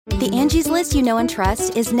The Angie's List you know and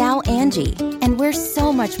trust is now Angie, and we're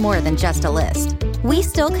so much more than just a list. We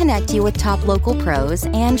still connect you with top local pros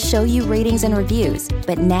and show you ratings and reviews,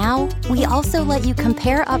 but now we also let you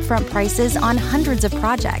compare upfront prices on hundreds of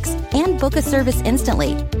projects and book a service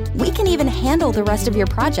instantly. We can even handle the rest of your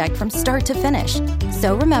project from start to finish.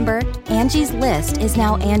 So remember, Angie's List is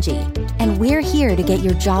now Angie, and we're here to get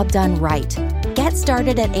your job done right. Get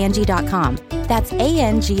started at Angie.com. That's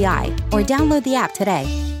ANGI, or download the app today.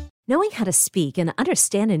 Knowing how to speak and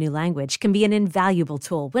understand a new language can be an invaluable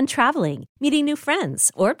tool when traveling, meeting new friends,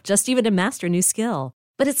 or just even to master a new skill.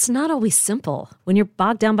 But it's not always simple when you're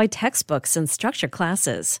bogged down by textbooks and structured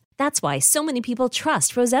classes. That's why so many people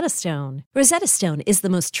trust Rosetta Stone. Rosetta Stone is the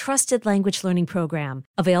most trusted language learning program,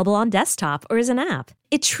 available on desktop or as an app.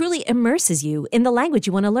 It truly immerses you in the language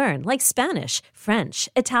you want to learn, like Spanish, French,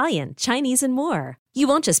 Italian, Chinese, and more. You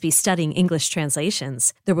won't just be studying English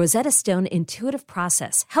translations. The Rosetta Stone intuitive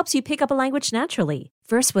process helps you pick up a language naturally,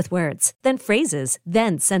 first with words, then phrases,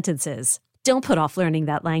 then sentences. Don't put off learning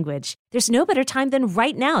that language. There's no better time than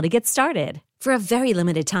right now to get started. For a very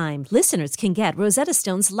limited time, listeners can get Rosetta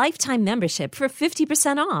Stone's lifetime membership for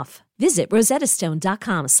 50% off. Visit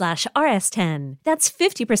rosettastone.com/rs10. That's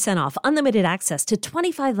 50% off unlimited access to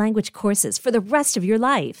 25 language courses for the rest of your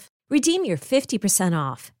life. Redeem your 50%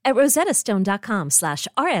 off at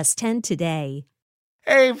rosettastone.com/rs10 today.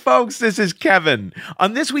 Hey folks, this is Kevin.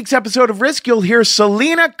 On this week's episode of Risk, you'll hear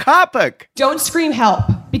Selena Kopic. Don't scream help,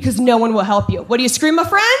 because no one will help you. What do you scream, my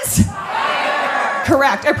friends? Fire!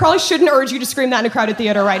 Correct. I probably shouldn't urge you to scream that in a crowded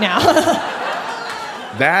theater right now.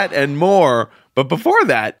 That and more. But before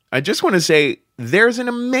that, I just want to say there's an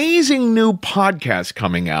amazing new podcast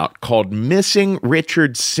coming out called Missing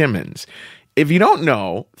Richard Simmons. If you don't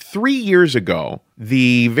know, 3 years ago,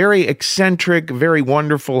 the very eccentric, very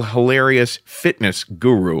wonderful, hilarious fitness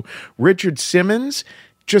guru, Richard Simmons,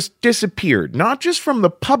 just disappeared, not just from the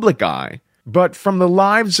public eye, but from the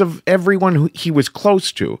lives of everyone who he was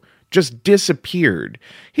close to, just disappeared.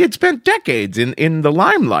 He had spent decades in the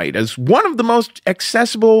limelight as one of the most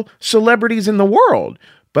accessible celebrities in the world.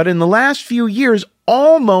 But in the last few years,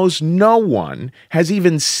 almost no one has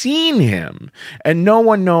even seen him, and no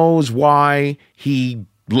one knows why he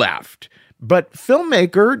left. But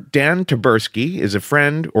filmmaker Dan Taberski is a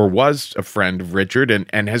friend, or was a friend of Richard,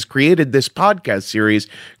 and has created this podcast series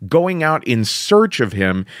going out in search of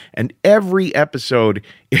him, and every episode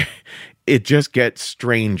it just gets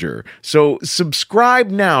stranger. So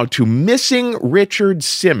subscribe now to Missing Richard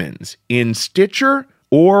Simmons in Stitcher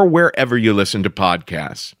or wherever you listen to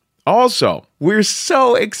podcasts. Also, we're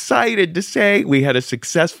so excited to say we had a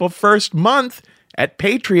successful first month at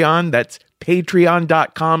Patreon. That's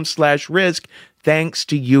patreon.com/risk. Thanks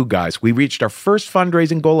to you guys. We reached our first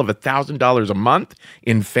fundraising goal of $1,000 a month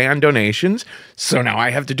in fan donations. So now I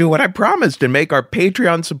have to do what I promised and make our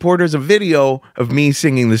Patreon supporters a video of me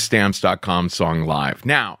singing the Stamps.com song live.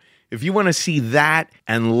 Now, if you want to see that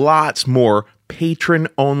and lots more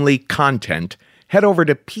patron-only content, head over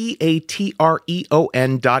to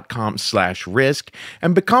patreon.com/risk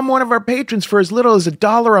and become one of our patrons for as little as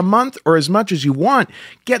 $1 a month or as much as you want.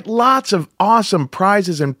 Get lots of awesome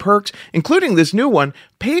prizes and perks, including this new one.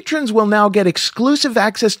 Patrons will now get exclusive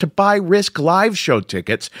access to buy Risk live show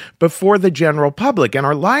tickets before the general public. And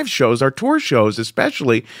our live shows, our tour shows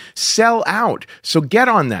especially, sell out. So get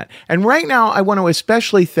on that. And right now, I want to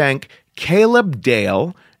especially thank Caleb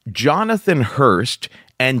Dale, Jonathan Hurst,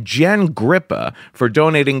 and Jen Grippa for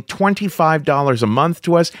donating $25 a month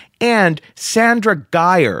to us, and Sandra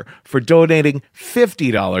Geyer for donating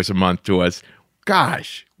 $50 a month to us.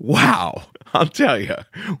 Gosh, wow. I'll tell you,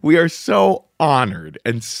 we are so honored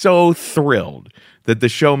and so thrilled that the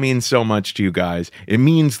show means so much to you guys. It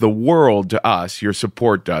means the world to us. Your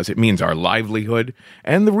support does. It means our livelihood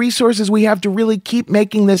and the resources we have to really keep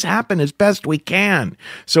making this happen as best we can.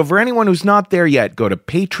 So for anyone who's not there yet, go to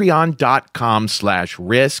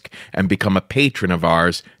patreon.com/risk and become a patron of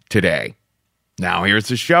ours today. Now here's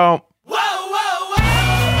the show.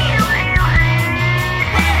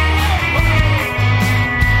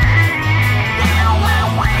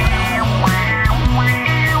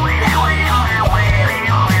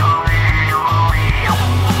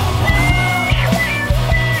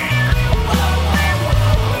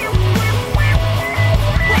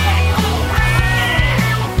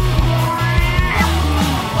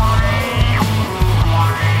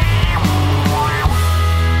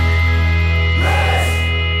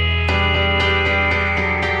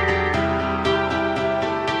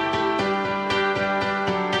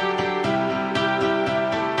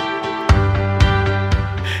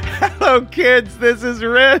 Hello, kids. This is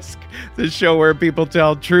Risk. the show where people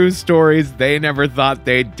tell true stories they never thought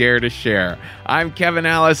they'd dare to share. I'm Kevin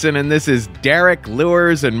Allison, and this is Derek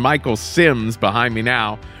Lewers and Michael Sims behind me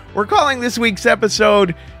now. We're calling this week's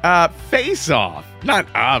episode Face Off. Not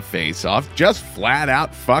a face off, just flat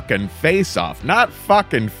out fucking face off. Not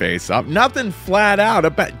fucking face off. Nothing flat out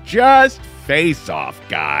about, just face off,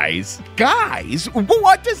 guys. Guys?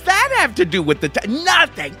 What does that have to do with the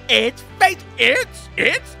nothing. It's face.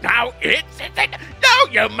 No,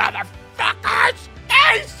 you motherfuckers.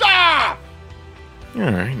 Face off! All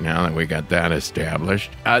right, now that we got that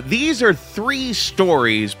established. These are 3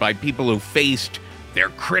 stories by people who faced their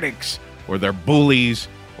critics or their bullies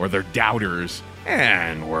or their doubters,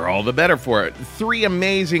 and we're all the better for it. 3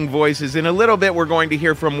 amazing voices. In a little bit, we're going to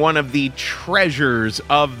hear from one of the treasures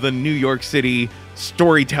of the New York City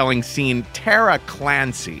storytelling scene, Tara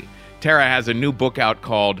Clancy. Tara has a new book out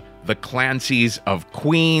called The Clancys of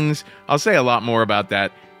Queens. I'll say a lot more about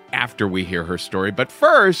that after we hear her story. But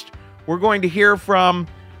first, we're going to hear from,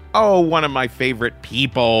 one of my favorite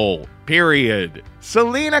people, period.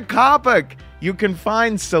 Selena Coppock. You can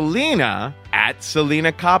find Selena at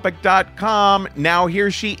selenacoppock.com. Now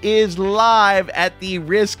here she is live at the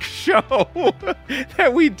Risk show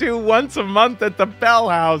that we do once a month at the Bell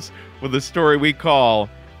House with a story we call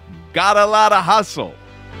Got a Lot of Hustle.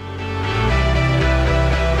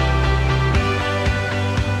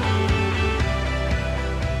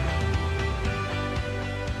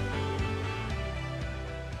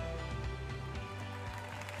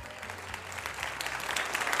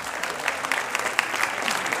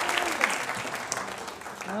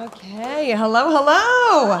 Okay,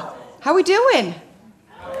 hello. How we doing?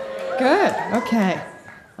 Good, okay.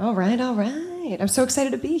 All right. I'm so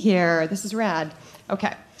excited to be here. This is rad.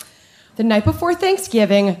 Okay. The night before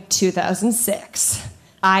Thanksgiving, 2006.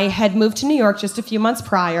 I had moved to New York just a few months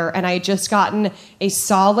prior, and I had just gotten a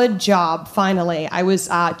solid job, finally. I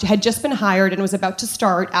had just been hired and was about to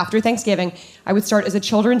start, after Thanksgiving, I would start as a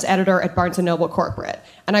children's editor at Barnes & Noble Corporate.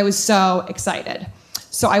 And I was so excited.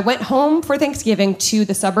 So I went home for Thanksgiving to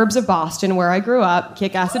the suburbs of Boston, where I grew up,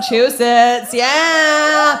 Massachusetts.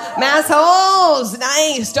 Yeah, Mass holes,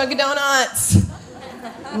 nice, Dunkin' Donuts.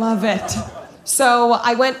 Love it. So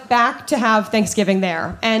I went back to have Thanksgiving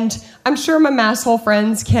there, and I'm sure my masshole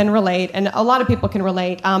friends can relate, and a lot of people can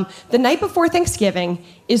relate. The night before Thanksgiving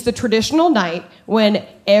is the traditional night when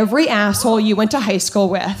every asshole you went to high school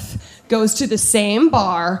with goes to the same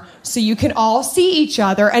bar so you can all see each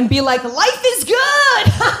other and be like, life is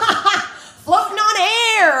good! Floating on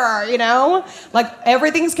air, you know? Like,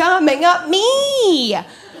 everything's coming up me!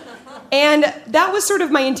 And that was sort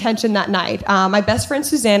of my intention that night. My best friend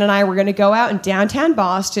Suzanne and I were going to go out in downtown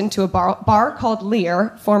Boston to a bar called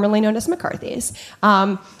Lear, formerly known as McCarthy's.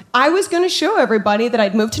 I was going to show everybody that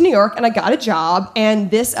I'd moved to New York and I got a job,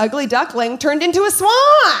 and this ugly duckling turned into a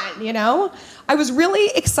swan, you know? I was really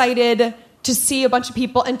excited to see a bunch of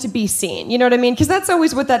people and to be seen, you know what I mean? Because that's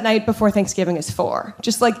always what that night before Thanksgiving is for.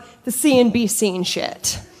 Just like the see and be seen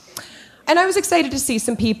shit. And I was excited to see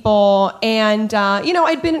some people, and,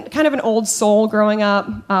 I'd been kind of an old soul growing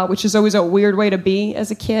up, which is always a weird way to be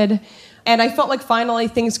as a kid. And I felt like finally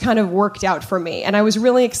things kind of worked out for me. And I was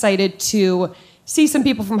really excited to see some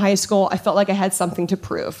people from high school. I felt like I had something to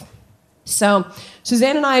prove. So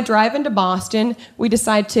Suzanne and I drive into Boston. We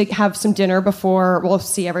decide to have some dinner before we'll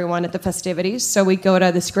see everyone at the festivities. So we go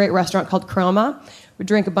to this great restaurant called Chroma. We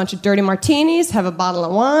drink a bunch of dirty martinis, have a bottle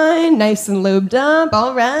of wine, nice and lubed up,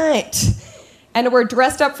 all right. And we're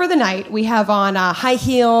dressed up for the night. We have on high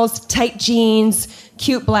heels, tight jeans,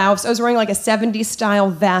 cute blouse. I was wearing like a 70s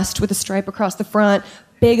style vest with a stripe across the front,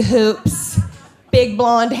 big hoops, big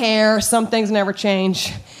blonde hair, some things never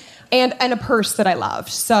change, and a purse that I loved.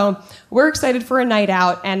 So we're excited for a night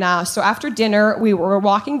out. And so after dinner, we were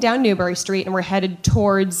walking down Newbury Street, and we're headed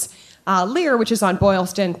towards Lear, which is on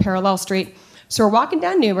Boylston, Parallel Street. So we're walking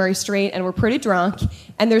down Newbury Street, and we're pretty drunk,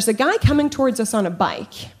 and there's a guy coming towards us on a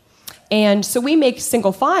bike. And so we make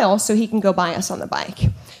single file so he can go by us on the bike.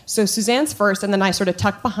 So Suzanne's first, and then I sort of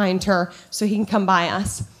tuck behind her so he can come by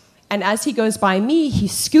us. And as he goes by me, he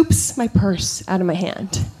scoops my purse out of my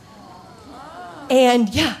hand. And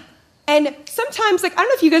and sometimes, like, I don't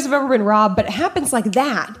know if you guys have ever been robbed, but it happens like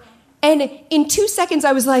that. And in 2 seconds,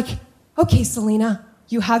 I was like, okay, Selena,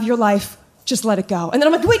 you have your life, just let it go. And then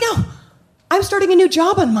I'm like, wait, no, I'm starting a new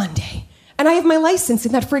job on Monday, and I have my license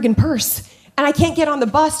in that friggin' purse, and I can't get on the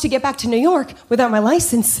bus to get back to New York without my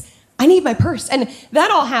license. I need my purse. And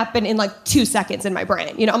that all happened in like 2 seconds in my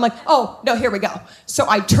brain. You know, I'm like, oh, no, here we go. So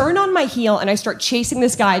I turn on my heel and I start chasing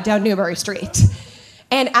this guy down Newbury Street.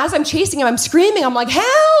 And as I'm chasing him, I'm screaming. I'm like,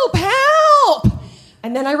 help, help.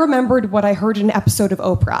 And then I remembered what I heard in an episode of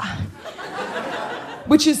Oprah.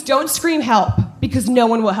 which is don't scream help because no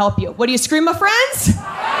one will help you. What do you scream, my friends?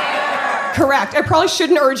 Fire! Correct. I probably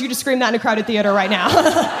shouldn't urge you to scream that in a crowded theater right now.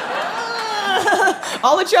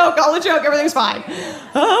 all a joke, everything's fine.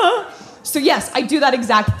 So yes, I do that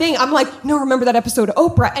exact thing. I'm like, no, remember that episode of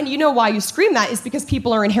Oprah? And you know why you scream that is because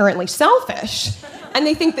people are inherently selfish. And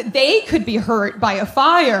they think that they could be hurt by a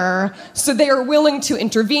fire, so they are willing to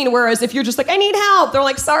intervene. Whereas if you're just like, I need help, they're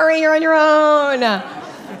like, sorry, you're on your own.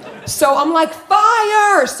 So I'm like,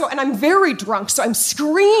 fire! And I'm very drunk, so I'm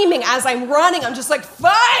screaming as I'm running. I'm just like,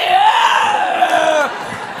 fire!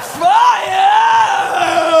 Fire!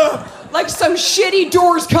 Like some shitty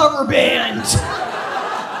Doors cover band.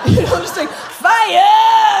 You know, just like,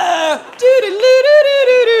 fire!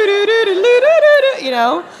 You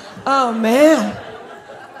know? Oh, man.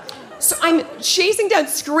 So I'm chasing down,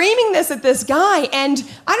 screaming this at this guy, and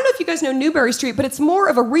I don't know if you guys know Newbury Street, but it's more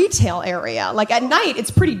of a retail area. Like, at night, it's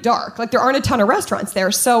pretty dark. Like, there aren't a ton of restaurants there,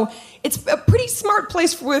 so it's a pretty smart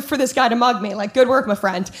place for this guy to mug me. Like, good work, my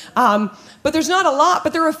friend. But there's not a lot,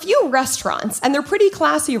 but there are a few restaurants, and they're pretty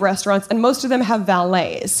classy restaurants, and most of them have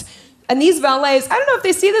valets. And these valets, I don't know if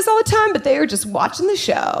they see this all the time, but they are just watching the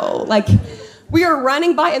show. Like, we are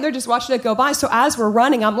running by, and they're just watching it go by. So as we're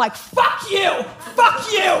running, I'm like, fuck you, fuck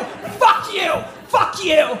you, fuck you, fuck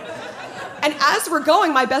you. And as we're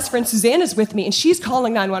going, my best friend Suzanne is with me, and she's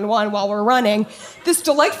calling 911 while we're running. This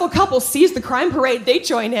delightful couple sees the crime parade. They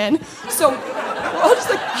join in. So we're all just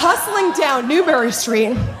like hustling down Newbury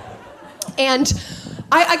Street. And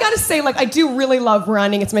I gotta say, like, I do really love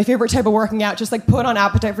running. It's my favorite type of working out. Just like put on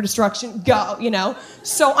Appetite for Destruction, go, you know?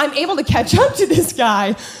 So I'm able to catch up to this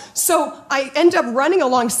guy. So I end up running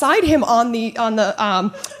alongside him on the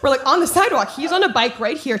sidewalk. He's on a bike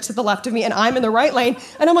right here to the left of me, and I'm in the right lane.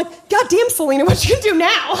 And I'm like, God damn, Selena, what you gonna do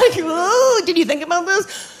now? Like, oh, did you think about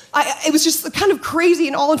this? It was just kind of crazy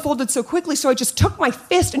and all unfolded so quickly. So I just took my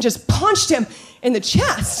fist and just punched him in the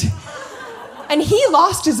chest. And he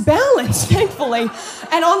lost his balance, thankfully.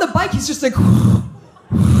 And on the bike, he's just like,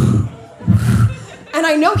 and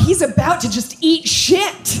I know he's about to just eat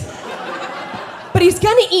shit. But he's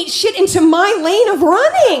gonna eat shit into my lane of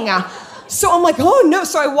running. So I'm like, oh no.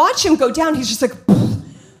 So I watch him go down. He's just like,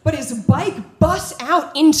 but his bike busts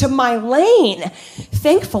out into my lane.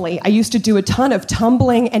 Thankfully, I used to do a ton of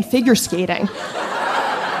tumbling and figure skating.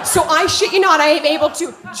 So I shit you not, I am able to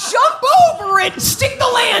jump over it and stick the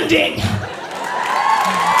landing.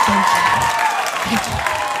 Thank you.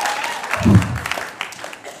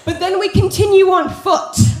 But then we continue on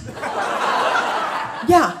foot.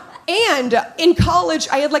 Yeah. And in college,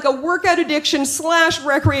 I had like a workout addiction /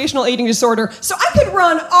 recreational eating disorder, so I could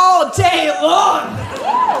run all day long.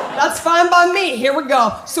 That's fine by me. Here we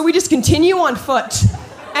go. So we just continue on foot.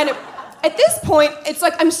 And at this point, it's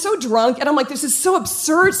like I'm so drunk, and I'm like, this is so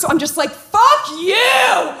absurd, so I'm just like, fuck you!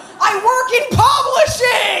 I work in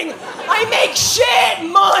publishing! I make shit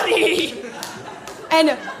money!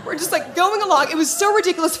 And we're just like going along. It was so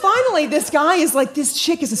ridiculous. Finally, this guy is like, this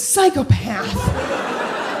chick is a psychopath.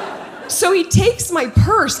 So he takes my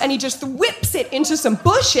purse and he just whips it into some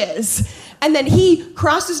bushes. And then he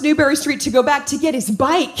crosses Newbury Street to go back to get his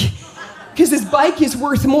bike. Because his bike is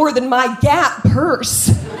worth more than my Gap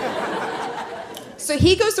purse. So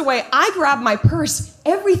he goes away. I grab my purse.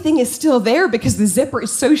 Everything is still there because the zipper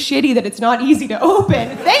is so shitty that it's not easy to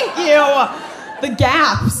open. Thank you. The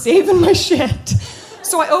Gap, saving my shit.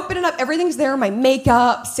 So I open it up. Everything's there. My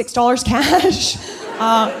makeup, $6 cash.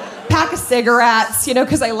 Pack of cigarettes, you know,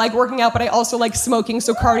 because I like working out, but I also like smoking,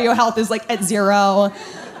 so cardio health is like at 0.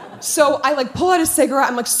 So I like pull out a cigarette.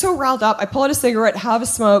 I'm like so riled up. I pull out a cigarette, have a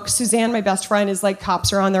smoke. Suzanne, my best friend, is like,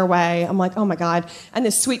 cops are on their way. I'm like, oh my God. And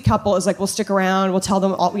this sweet couple is like, we'll stick around. We'll tell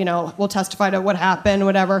them all, you know, we'll testify to what happened,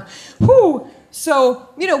 whatever. Whew. So,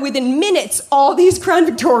 you know, within minutes, all these Crown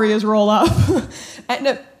Victorias roll up.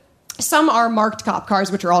 And some are marked cop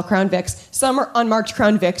cars, which are all Crown Vics. Some are unmarked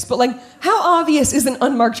Crown Vics. But like, how obvious is an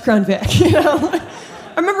unmarked Crown Vic, you know?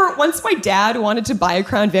 I remember once my dad wanted to buy a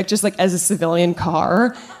Crown Vic just like as a civilian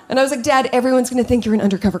car. And I was like, Dad, everyone's gonna think you're an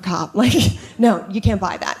undercover cop. Like, no, you can't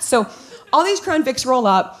buy that. So all these Crown Vics roll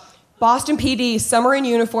up. Boston PD, some are in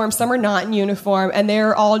uniform, some are not in uniform, and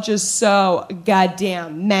they're all just so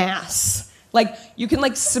goddamn mass. Like, you can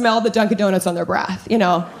like smell the Dunkin' Donuts on their breath, you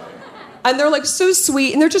know? And they're like so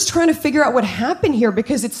sweet, and they're just trying to figure out what happened here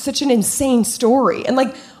because it's such an insane story. And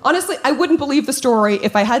like, honestly, I wouldn't believe the story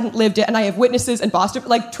if I hadn't lived it, and I have witnesses and Boston,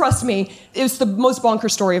 like, trust me, it was the most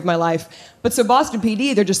bonkers story of my life. But so Boston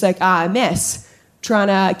PD, they're just like, miss, trying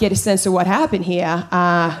to get a sense of what happened here.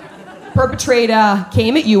 Perpetrator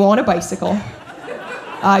came at you on a bicycle.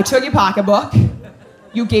 Took your pocketbook.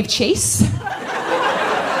 You gave chase.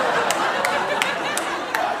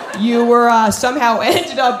 You were somehow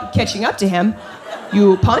ended up catching up to him.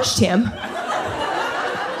 You punched him.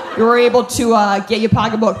 You were able to get your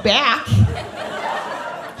pocketbook back.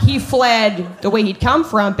 He fled the way he'd come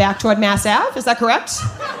from back toward Mass Ave. Is that correct?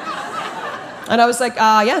 And I was like,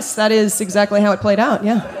 yes, that is exactly how it played out,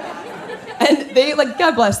 yeah. And they, like,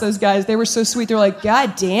 God bless those guys. They were so sweet. They were like,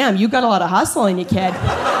 God damn, you got a lot of hustle in you, kid.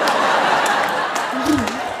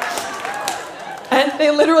 And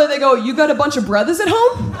they go, you got a bunch of brothers at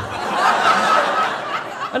home?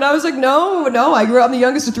 And I was like, no, I grew up the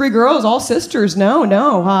youngest of 3 girls, all sisters, no.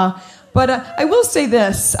 But I will say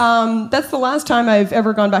this, that's the last time I've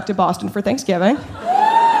ever gone back to Boston for Thanksgiving.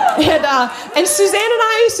 And Suzanne and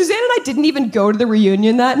I didn't even go to the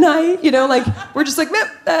reunion that night, you know, like, we're just like,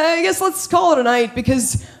 I guess let's call it a night,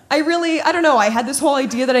 because I don't know, I had this whole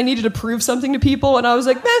idea that I needed to prove something to people, and I was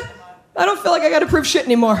like, I don't feel like I gotta prove shit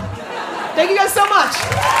anymore. Thank you guys so much.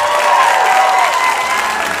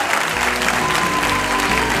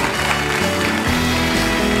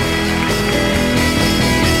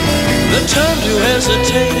 The time to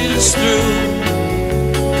hesitate is through.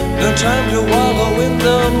 No time to wallow in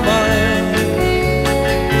the mire.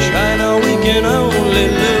 China we can only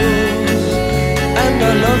lose, and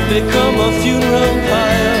our love become a funeral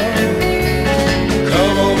pyre.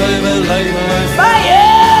 Come on baby, light my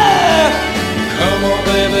fire. Come on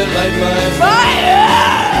baby, light my fire.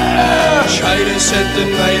 Try to set the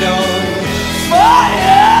night on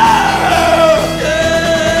fire.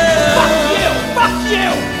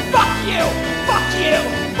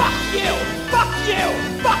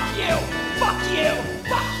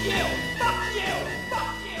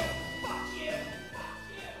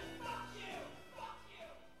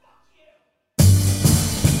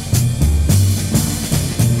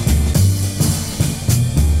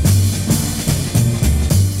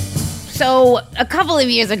 So a couple of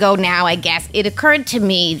years ago now, I guess, it occurred to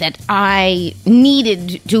me that I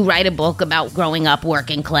needed to write a book about growing up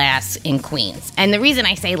working class in Queens. And the reason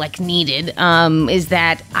I say, like, needed is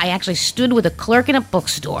that I actually stood with a clerk in a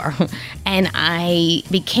bookstore and I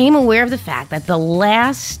became aware of the fact that the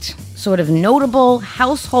last sort of notable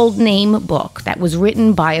household name book that was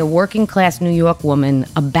written by a working class New York woman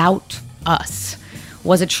about us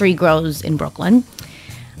was A Tree Grows in Brooklyn,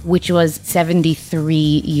 which was 73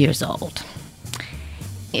 years old.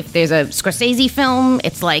 If there's a Scorsese film,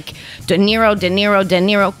 it's like De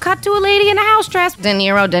Niro, cut to a lady in a house dress, De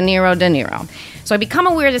Niro. So I become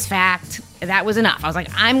aware of this fact. That was enough. I was like,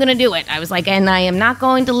 I'm going to do it. I was like, and I am not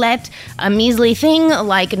going to let a measly thing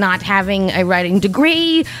like not having a writing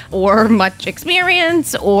degree or much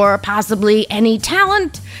experience or possibly any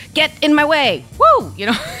talent get in my way. Woo! You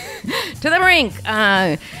know, to the brink.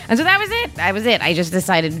 And so that was it. I just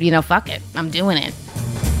decided, fuck it. I'm doing it.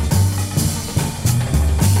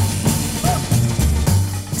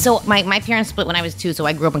 So my parents split when I was 2, so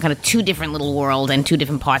I grew up in kind of 2 different little worlds and 2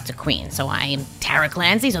 different parts of Queens. So I am Tara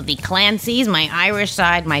Clancy, so the Clancys, my Irish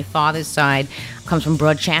side, my father's side comes from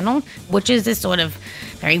Broad Channel, which is this sort of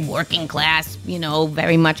very working class,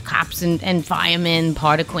 very much cops and firemen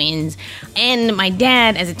part of Queens. And my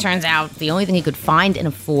dad, as it turns out, the only thing he could find and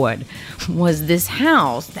afford was this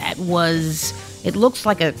house that it looks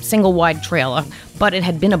like a single wide trailer, but it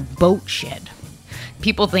had been a boat shed.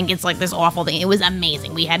 People think it's like this awful thing. It was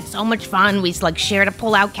amazing. We had so much fun. We shared a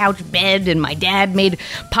pull-out couch bed, and my dad made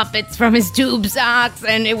puppets from his tube socks,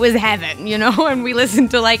 and it was heaven, And we listened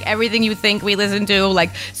to like everything you think we listened to,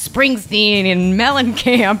 like Springsteen and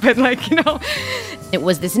Mellencamp, and it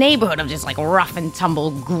was this neighborhood of just like rough and tumble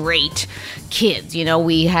great kids.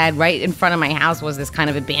 We had right in front of my house was this kind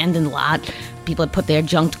of abandoned lot. People had put their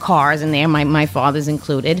junked cars in there, my father's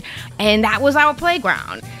included, and that was our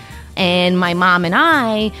playground. And my mom and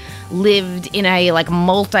I lived in a like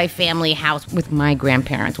multi-family house with my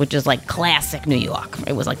grandparents, which is like classic New York.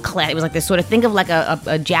 It was like this sort of, think of like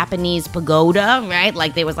a Japanese pagoda, right?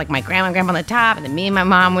 Like there was like my grandma and grandpa on the top, and then me and my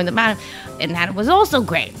mom were in the bottom, and that was also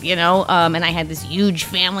great, And I had this huge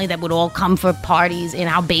family that would all come for parties in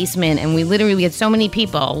our basement, and we had so many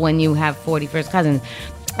people when you have 41st cousins,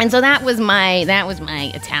 and so that was my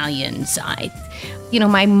Italian side.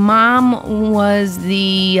 My mom was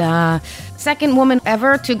the second woman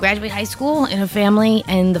ever to graduate high school in her family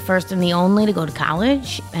and the first and the only to go to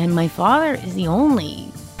college. And my father is the only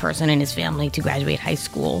person in his family to graduate high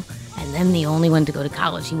school and then the only one to go to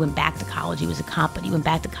college. He went back to college. He was a cop, but he went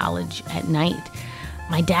back to college at night.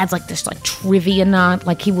 My dad's like this like trivia nut,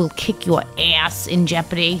 like he will kick your ass in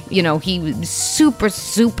Jeopardy. He was super,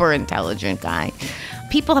 super intelligent guy.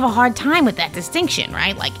 people have a hard time with that distinction,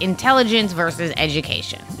 right? Like intelligence versus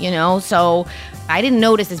education, So I didn't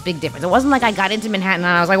notice this big difference. It wasn't like I got into Manhattan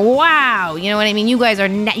and I was like, wow, you know what I mean? You guys are,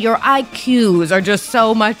 your IQs are just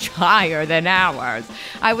so much higher than ours.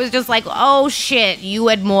 I was just like, oh shit, you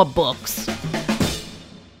had more books.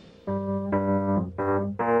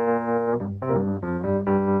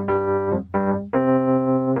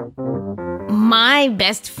 My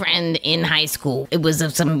best friend in high school, it was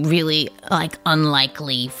some really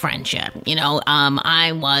unlikely friendship.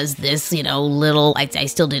 I was this, little, I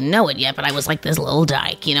still didn't know it yet, but I was like this little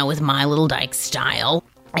dyke, with my little dyke style.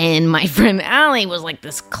 And my friend Allie was like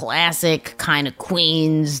this classic kind of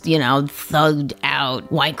Queens, thugged out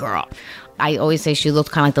white girl. I always say she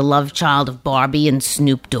looked kind of like the love child of Barbie and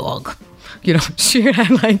Snoop Dogg. She had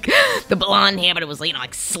the blonde hair, but it was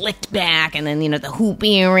slicked back, and then the hoop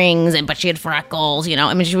earrings, but she had freckles. She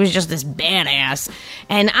was just this badass.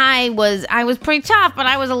 And I was pretty tough, but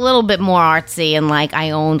I was a little bit more artsy, and I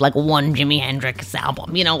owned one Jimi Hendrix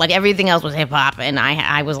album. Everything else was hip hop, and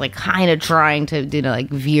I was kind of trying to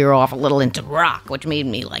veer off a little into rock, which made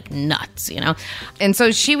me nuts. And so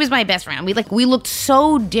she was my best friend. We looked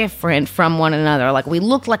so different from one another. We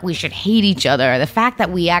looked like we should hate each other. The fact that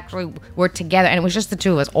we actually were together, and it was just the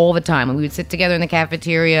two of us all the time, and we would sit together in the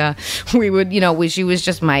cafeteria. We would, she was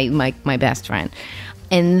just my best friend.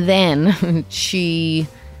 And then she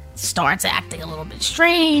starts acting a little bit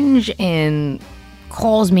strange and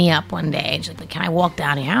calls me up one day, and she's like, can I walk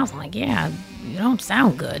down to your house? I'm like, yeah, you don't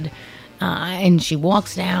sound good. And she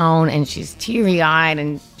walks down, and she's teary-eyed,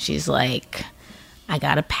 and she's like, I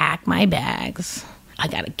gotta pack my bags. I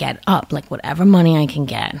gotta get up, whatever money I can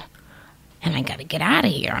get. And I got to get out of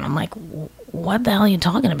here. And I'm like, what the hell are you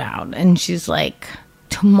talking about? And she's like,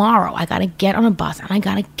 tomorrow I got to get on a bus and I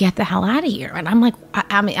got to get the hell out of here. And I'm like,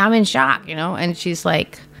 I'm in shock, And she's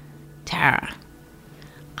like, Tara,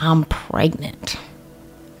 I'm pregnant.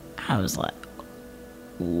 I was like,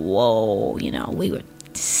 whoa, we were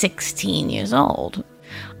 16 years old.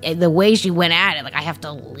 And the way she went at it, I have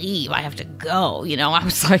to leave. I have to go. I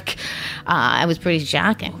was like, it was pretty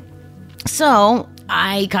shocking. So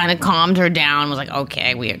I kind of calmed her down, was like,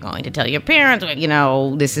 okay, we are going to tell your parents,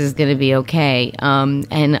 this is going to be okay. And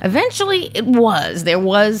eventually there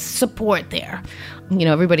was support there.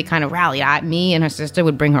 Everybody kind of rallied. Me and her sister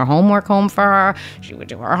would bring her homework home for her. She would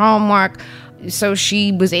do her homework. So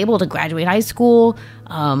she was able to graduate high school.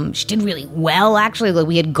 She did really well, actually.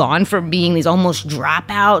 We had gone from being these almost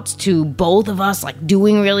dropouts to both of us,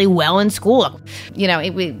 doing really well in school.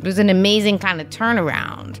 It was an amazing kind of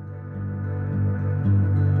turnaround.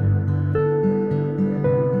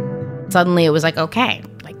 Suddenly it was okay,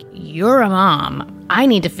 you're a mom. I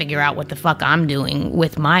need to figure out what the fuck I'm doing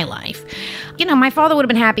with my life. My father would have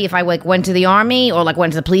been happy if I went to the army or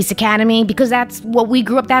went to the police academy, because that's what we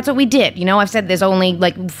grew up, that's what we did. I've said there's only,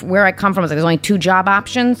 where I come from, there's only two job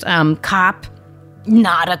options, cop,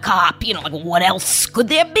 not a cop, what else could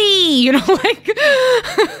there be?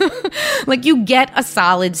 You get a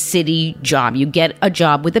solid city job. You get a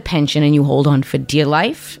job with a pension and you hold on for dear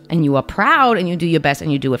life and you are proud and you do your best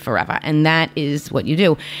and you do it forever. And that is what you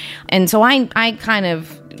do. And so I kind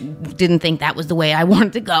of didn't think that was the way I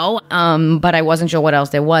wanted to go, but I wasn't sure what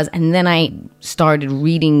else there was. And then I started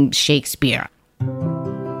reading Shakespeare.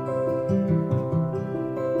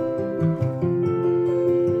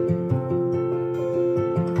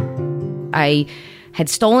 I had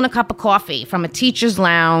stolen a cup of coffee from a teacher's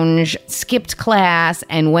lounge, skipped class,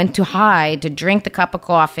 and went to hide to drink the cup of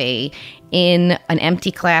coffee in an empty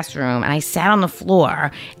classroom. And I sat on the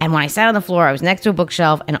floor. And when I sat on the floor, I was next to a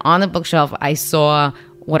bookshelf. And on the bookshelf, I saw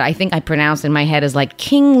what I think I pronounced in my head as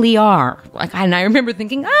King Lear. And I remember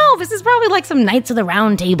thinking, oh, this is probably some Knights of the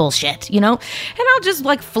Round Table shit, And I'll just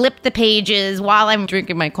flip the pages while I'm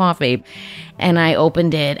drinking my coffee. And I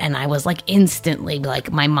opened it and I was instantly,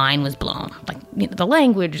 my mind was blown. The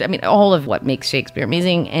language, all of what makes Shakespeare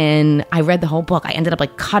amazing. And I read the whole book. I ended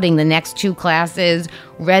up cutting the next 2 classes,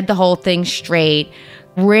 read the whole thing straight,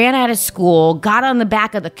 ran out of school, got on the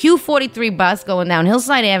back of the Q43 bus going down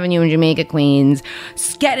Hillside Avenue in Jamaica, Queens,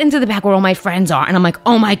 get into the back where all my friends are, and I'm like,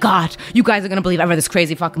 oh my God, you guys are gonna believe I read this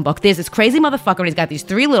crazy fucking book. There's this crazy motherfucker, and he's got these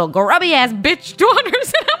 3 little grubby ass bitch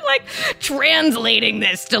daughters, and I'm translating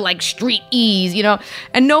this to street ease,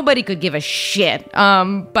 and nobody could give a shit,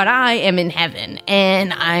 but I am in heaven.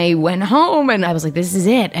 And I went home, and I was like, this is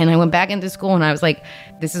it. And I went back into school, and I was like,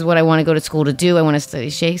 this is what I want to go to school to do. I want to study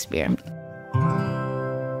Shakespeare.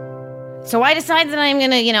 So I decided that I'm going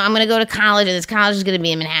to go to college, and this college is going to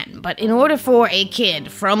be in Manhattan. But in order for a kid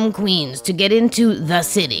from Queens to get into the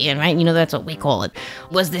city, and right, that's what we call it,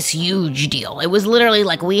 was this huge deal. It was literally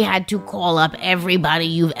like we had to call up everybody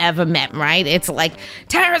you've ever met, right? It's like,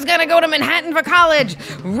 Tara's going to go to Manhattan for college.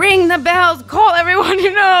 Ring the bells, call everyone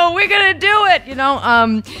you know. We're going to do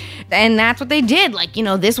it, And that's what they did. Like,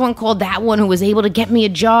 this one called that one who was able to get me a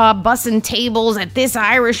job bussing tables at this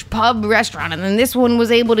Irish pub restaurant. And then this one was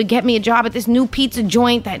able to get me a job at this new pizza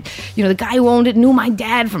joint that, the guy who owned it knew my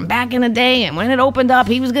dad from back in the day. And when it opened up,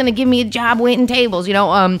 he was going to give me a job waiting tables.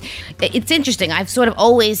 It's interesting. I've sort of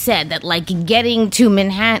always said that, like, getting to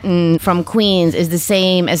Manhattan from Queens is the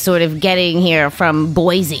same as sort of getting here from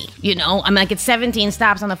Boise, it's 17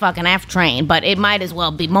 stops on the fucking F train, but it might as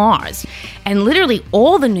well be Mars. And literally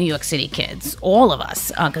all the New York City kids, all of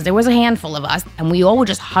us, because there was a handful of us, and we all were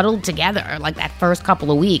just huddled together like that first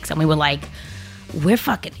couple of weeks, and we were like, we're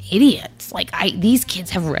fucking idiots. Like, these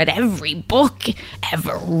kids have read every book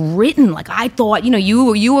ever written. Like, I thought,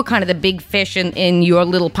 you were kind of the big fish in your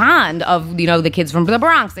little pond of, the kids from the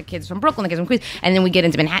Bronx, the kids from Brooklyn, the kids from Queens. And then we get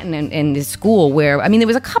into Manhattan and this school where, there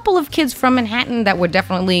was a couple of kids from Manhattan that were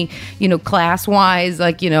definitely, class-wise,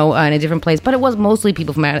 like, in a different place. But it was mostly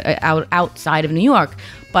people from outside of New York.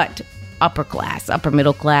 But upper class, upper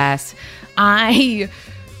middle class. I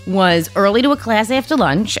was early to a class after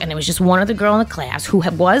lunch, and it was just one other girl in the class who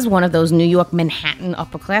was one of those New York Manhattan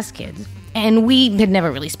upper class kids. And we had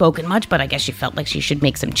never really spoken much, but I guess she felt like she should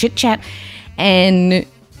make some chit chat. And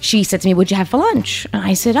she said to me, "What'd you have for lunch?" And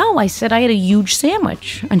I said, I had a huge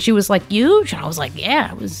sandwich. And she was like, "Huge?" And I was like,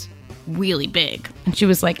 "Yeah, it was really big." And she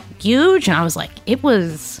was like, "Huge?" And I was like, "It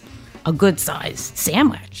was a good sized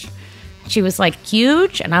sandwich." She was like,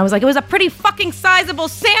 "Huge?" And I was like, "It was a pretty fucking sizable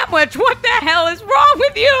sandwich. What the hell is wrong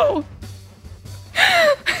with you?"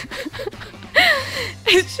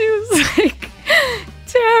 And she was like,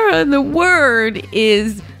 "Tara, the word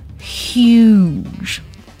is huge."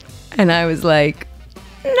 And I was like,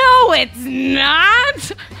 "No, it's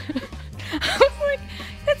not." I was like,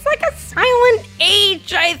 "It's like a silent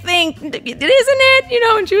H, I think. Isn't it?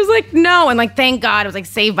 And she was like, "No." And like, thank God, it was like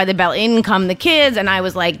Saved by the Bell. In come the kids. And I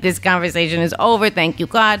was like, this conversation is over. Thank you,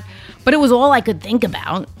 God. But it was all I could think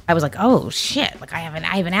about. I was like, oh shit, like I have an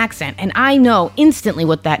accent. And I know instantly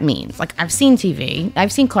what that means. Like, I've seen TV,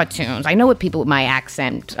 I've seen cartoons. I know what people with my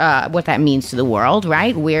accent, what that means to the world,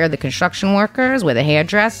 right? We're the construction workers, we're the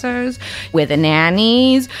hairdressers, we're the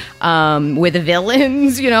nannies, we're the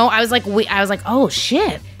villains, I was like, oh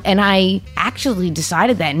shit. And I actually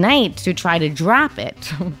decided that night to try to drop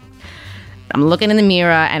it. I'm looking in the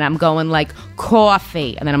mirror and I'm going like,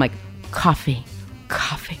 coffee. And then I'm like, coffee.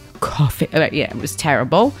 Yeah, it was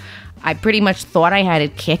terrible. I pretty much thought I had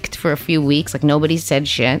it kicked for a few weeks. Like, nobody said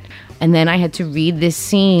shit. And then I had to read this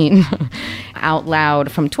scene out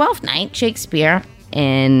loud from Twelfth Night, Shakespeare.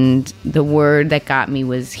 And the word that got me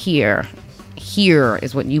was here. Here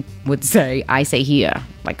is what you would say. I say here.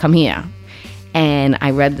 Like, come here. And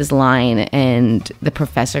I read this line and the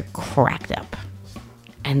professor cracked up.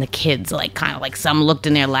 And the kids, like, kind of like, some looked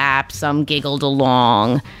in their laps, some giggled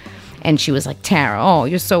along. And she was like, "Tara, oh,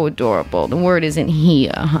 you're so adorable. The word isn't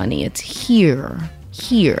here, honey. It's here.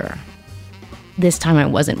 Here." This time I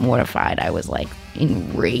wasn't mortified. I was like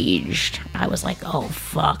enraged. I was like, "Oh,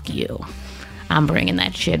 fuck you. I'm bringing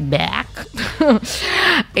that shit back.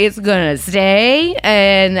 It's gonna stay.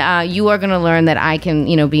 And you are gonna learn that I can,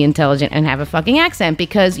 be intelligent and have a fucking accent.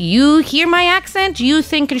 Because you hear my accent, you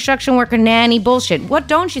think construction worker nanny bullshit. What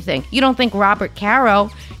don't you think? You don't think Robert Caro,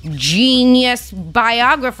 genius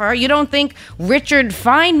biographer. You don't think Richard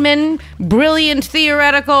Feynman, brilliant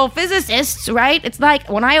theoretical physicists, right? It's like,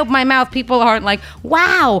 when I open my mouth, people aren't like,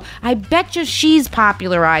 "Wow, I bet you she's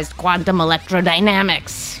popularized quantum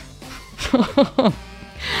electrodynamics."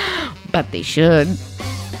 But they should.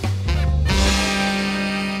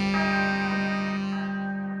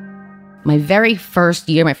 My very first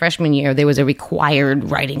year, my freshman year, there was a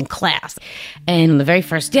required writing class. And on the very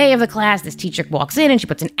first day of the class, this teacher walks in and she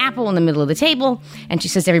puts an apple in the middle of the table. And she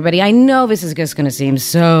says to everybody, "I know this is just going to seem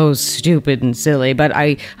so stupid and silly, but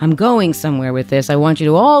I'm going somewhere with this. I want you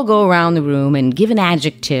to all go around the room and give an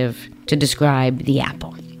adjective to describe the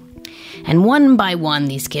apple." And one by one,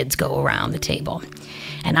 these kids go around the table.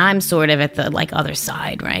 And I'm sort of at the, other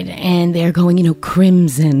side, right? And they're going,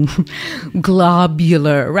 crimson,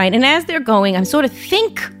 globular, right? And as they're going, I'm sort of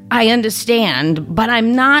think I understand, but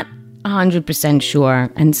I'm not 100%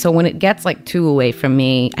 sure. And so when it gets, two away from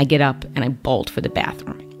me, I get up and I bolt for the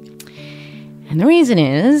bathroom. And the reason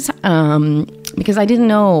is because I didn't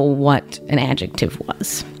know what an adjective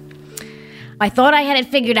was. I thought I had it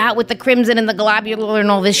figured out with the crimson and the globular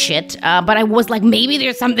and all this shit, but I was like, maybe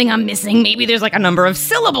there's something I'm missing. Maybe there's like a number of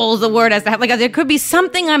syllables the word has to have. Like, there could be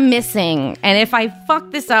something I'm missing. And if I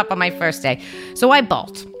fuck this up on my first day. So I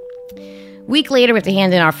bolt. Week later, we have to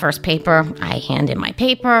hand in our first paper. I hand in my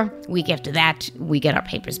paper. Week after that, we get our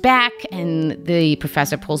papers back, and the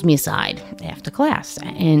professor pulls me aside after class,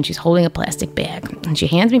 and she's holding a plastic bag. And she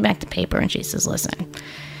hands me back the paper, and she says, listen,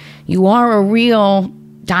 you are a real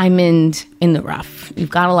diamond in the rough.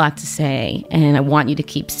 You've got a lot to say, and I want you to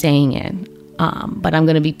keep saying it. But I'm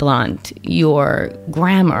going to be blunt. Your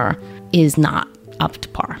grammar is not up to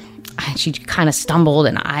par. She kind of stumbled,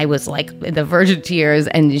 and I was like at the verge of tears,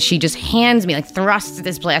 and she just hands me, like thrusts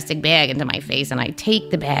this plastic bag into my face, and I take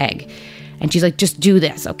the bag, and she's like, just do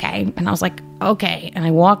this, okay? And I was like, okay. And I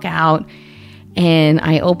walk out, and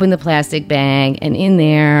I open the plastic bag, and in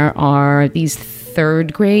there are these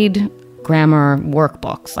third grade grammar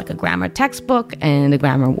workbooks, like a grammar textbook and a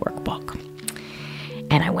grammar workbook.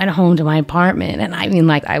 And I went home to my apartment, and I mean,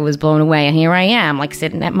 like, I was blown away. And here I am, like,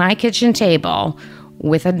 sitting at my kitchen table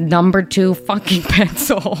with a number 2 fucking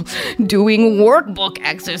pencil doing workbook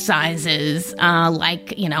exercises,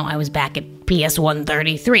 like, you know, I was back at PS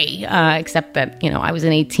 133, except that, you know, I was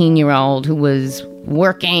an 18-year-old who was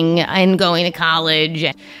working and going to college,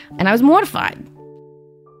 and I was mortified.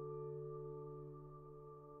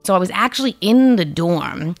 So I was actually in the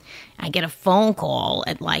dorm. I get a phone call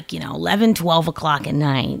at 11, 12 o'clock at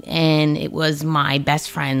night, and it was my best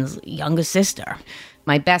friend's younger sister,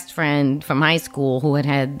 my best friend from high school who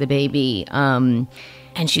had the baby, and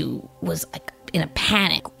she was like in a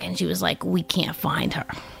panic, and she was like, we can't find her.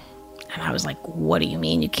 And I was like, what do you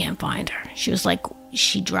mean you can't find her? She was like,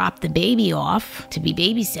 she dropped the baby off to be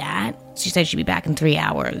babysat. She said she'd be back in 3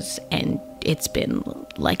 hours, and it's been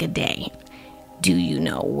like a day. Do you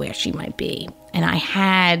know where she might be? And I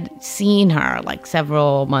had seen her like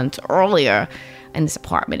several months earlier in this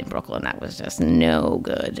apartment in Brooklyn that was just no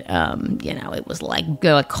good. It was like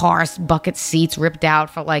car bucket seats ripped out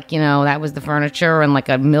for that was the furniture, and like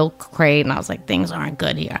a milk crate. And I was like, things aren't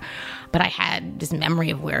good here. But I had this memory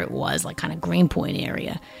of where it was, like kind of Greenpoint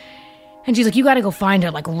area. And she's like, you got to go find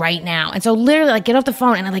her, like, right now. And so literally, like, get off the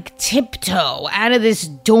phone and I, like, tiptoe out of this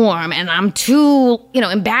dorm. And I'm too,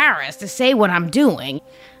 embarrassed to say what I'm doing.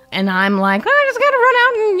 And I'm like, I just got to run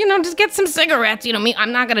out and, just get some cigarettes.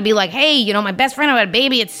 I'm not going to be like, hey, my best friend who had a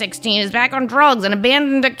baby at 16 is back on drugs and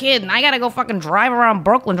abandoned a kid. And I got to go fucking drive around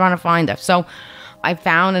Brooklyn trying to find her. So I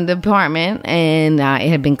found an apartment, and it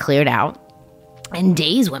had been cleared out. And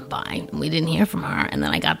days went by, and we didn't hear from her. And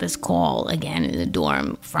then I got this call again in the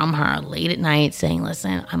dorm from her late at night saying,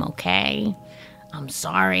 listen, I'm okay. I'm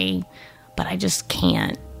sorry, but I just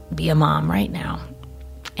can't be a mom right now.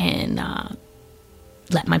 And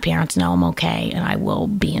let my parents know I'm okay, and I will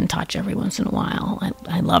be in touch every once in a while.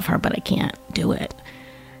 I love her, but I can't do it.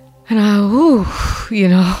 And I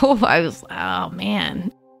was, oh,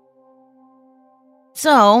 man.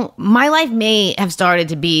 So my life may have started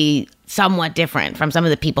to be somewhat different from some of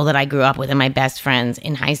the people that I grew up with and my best friends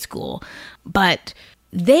in high school, but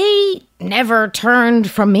they never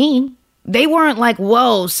turned from me. They weren't like,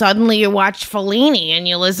 whoa, suddenly you watch Fellini and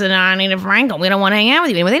you listen to Ani DeFranco. We don't want to hang out with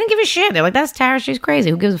you anymore. They didn't give a shit. They're like, that's Tara. She's crazy.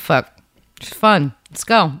 Who gives a fuck? It's fun. Let's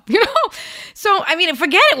go. So,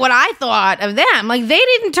 forget it, what I thought of them. Like, they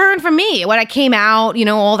didn't turn from me. When I came out,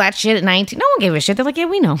 all that shit at 19, no one gave a shit. They're like, yeah,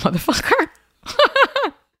 we know, motherfucker.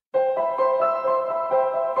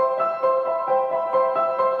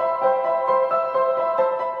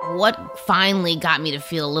 What finally got me to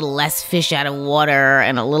feel a little less fish out of water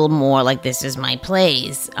and a little more like this is my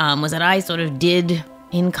place was that I sort of did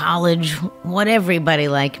in college what everybody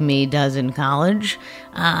like me does in college.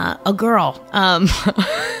 A girl. I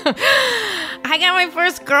got my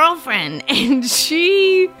first girlfriend, and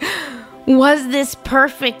she was this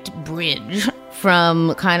perfect bridge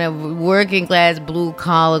from kind of working class blue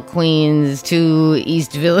collar queens to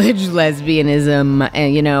East Village lesbianism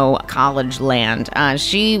and, college land.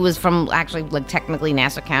 She was from actually like technically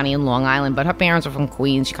Nassau County in Long Island, but her parents were from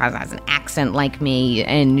Queens. She kind of has an accent like me,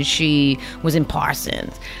 and she was in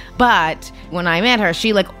Parsons. But when I met her,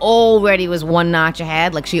 she already was one notch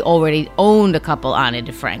ahead. Like, she already owned a couple Ani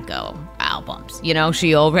DeFranco albums.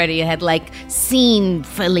 She already had seen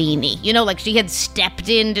Fellini. She had stepped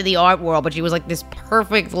into the art world, but she was this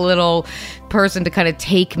perfect little person to kind of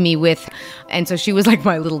take me with. And so she was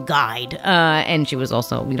my little guide. And she was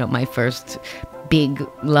also, my first big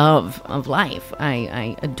love of life.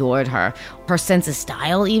 I adored her. Her sense of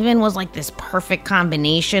style even was like this perfect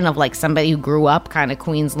combination of like somebody who grew up kind of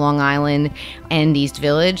Queens, Long Island, and East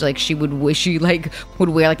Village. Like she would wear like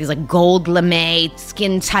these like gold lame,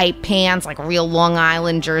 skin tight pants, like real Long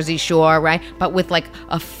Island, Jersey Shore, right? But with like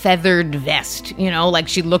a feathered vest, you know, like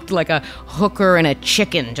she looked like a hooker and a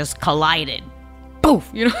chicken just collided. Poof,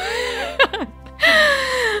 you know.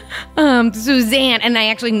 Suzanne, and I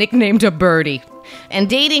actually nicknamed her Birdie. And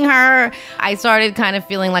dating her, I started kind of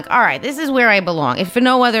feeling like, all right, this is where I belong. If for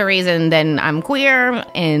no other reason than I'm queer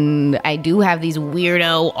and I do have these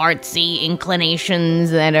weirdo artsy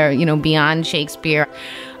inclinations that are, you know, beyond Shakespeare.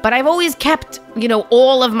 But I've always kept, you know,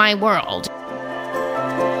 all of my world.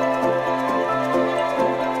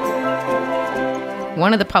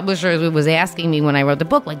 One of the publishers was asking me when I wrote the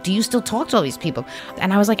book, like, do you still talk to all these people?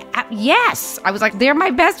 And I was like, yes. I was like, they're my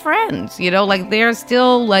best friends, you know, like they're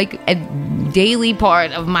still like a daily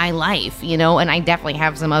part of my life, you know, and I definitely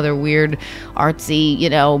have some other weird artsy, you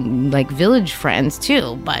know, like village friends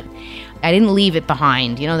too, but I didn't leave it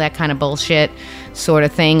behind, you know, that kind of bullshit sort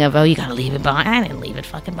of thing of, oh, you gotta leave it behind. I didn't leave it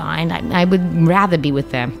fucking behind. I would rather be with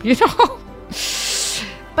them, you know?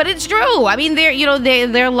 But it's true. I mean,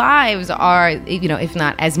 their lives are, you know, if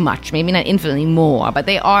not as much, maybe not infinitely more, but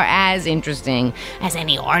they are as interesting as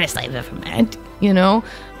any artist I've ever met, you know?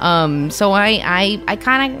 So I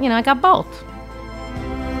kind of, you know, I got both.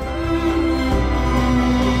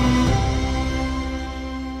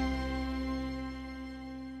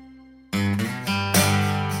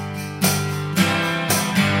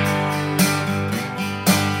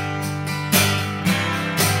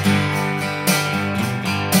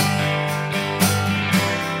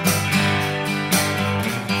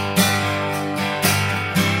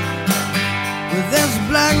 There's a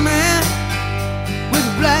black man with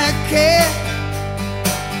a black cat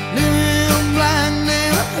living in a black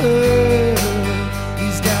neighborhood.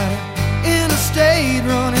 He's got an interstate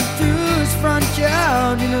running through his front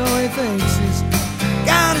yard. You know, he thinks he's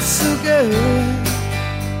got it so good.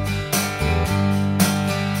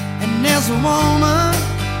 And there's a woman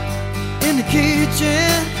in the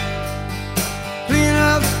kitchen cleaning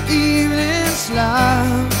up the evening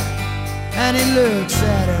slop. And he looks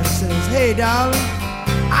at her and says, hey, darling,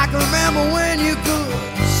 I can remember when you could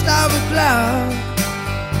stop a cloud.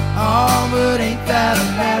 Oh, but ain't that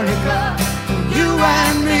America for you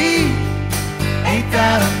and me? Ain't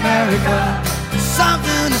that America?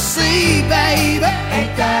 Something to see, baby.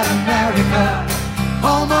 Ain't that America?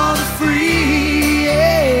 Home of the free,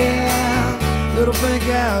 yeah. Little pink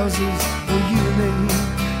houses for you and me.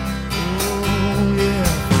 Oh, yeah.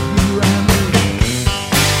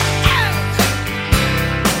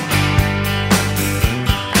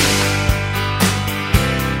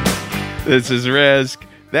 This is Risk.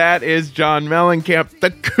 That is John Mellencamp,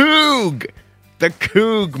 the Coug. The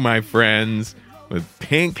Coug, my friends, with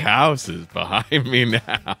pink houses behind me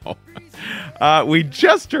now. We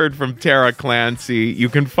just heard from Tara Clancy. You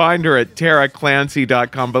can find her at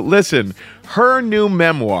taraclancy.com. But listen, her new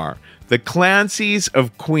memoir, The Clancys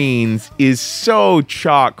of Queens, is so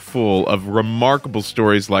chock full of remarkable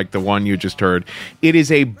stories like the one you just heard. It is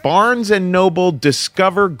a Barnes & Noble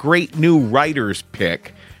Discover Great New Writers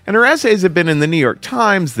pick. And her essays have been in the New York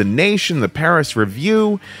Times, The Nation, the Paris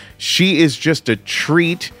Review. She is just a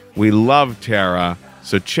treat. We love Tara.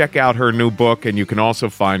 So check out her new book, and you can also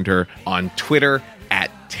find her on Twitter at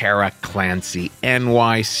Tara Clancy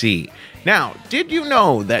NYC. Now, did you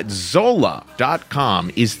know that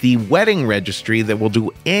Zola.com is the wedding registry that will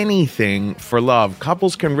do anything for love?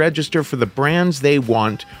 Couples can register for the brands they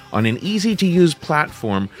want on an easy-to-use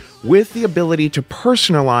platform with the ability to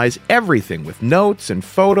personalize everything with notes and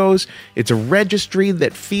photos. It's a registry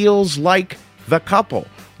that feels like the couple.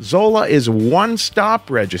 Zola is a one-stop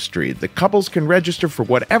registry. The couples can register for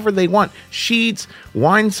whatever they want. Sheets,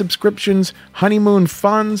 wine subscriptions, honeymoon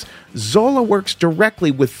funds. Zola works directly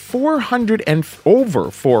with over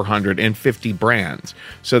 450 brands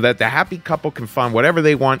so that the happy couple can find whatever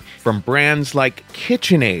they want from brands like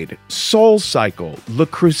KitchenAid, SoulCycle, Le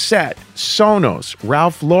Creuset, Sonos,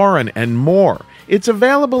 Ralph Lauren, and more. It's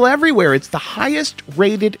available everywhere. It's the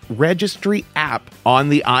highest-rated registry app on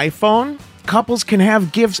the iPhone. Couples can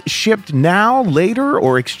have gifts shipped now, later,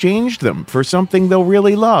 or exchange them for something they'll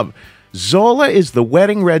really love. Zola is the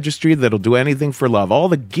wedding registry that'll do anything for love. All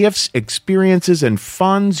the gifts, experiences, and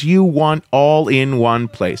funds you want all in one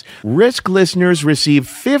place. Risk listeners receive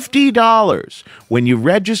 $50 when you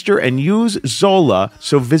register and use Zola,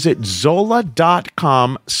 so visit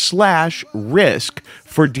zola.com/risk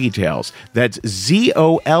for details. That's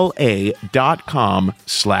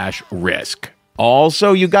ZOLA.com/risk.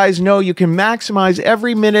 Also, you guys know you can maximize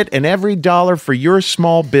every minute and every dollar for your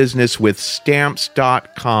small business with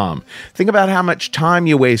Stamps.com. Think about how much time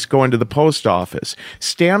you waste going to the post office.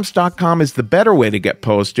 Stamps.com is the better way to get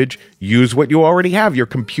postage. Use what you already have, your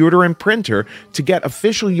computer and printer, to get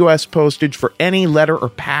official U.S. postage for any letter or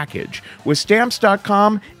package. With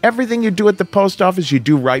Stamps.com, everything you do at the post office, you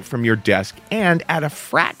do right from your desk and at a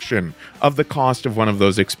fraction of the cost of one of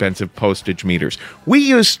those expensive postage meters. We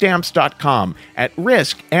use Stamps.com at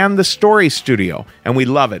Risk and the Story Studio, and we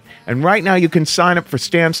love it. And right now you can sign up for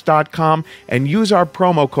Stamps.com and use our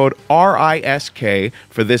promo code RISK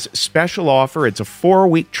for this special offer. It's a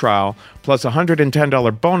 4-week trial plus a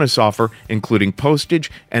 $110 bonus offer, including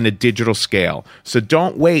postage and a digital scale. So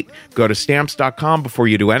don't wait. Go to Stamps.com before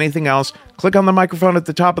you do anything else. Click on the microphone at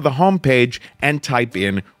the top of the homepage and type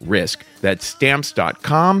in RISK. That's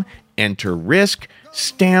Stamps.com. Enter RISK.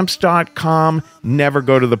 Stamps.com. Never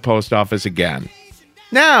go to the post office again.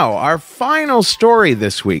 Now, our final story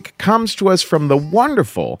this week comes to us from the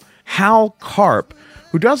wonderful Hal Karp,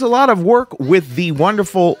 who does a lot of work with the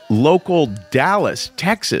wonderful local Dallas,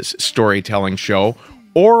 Texas storytelling show,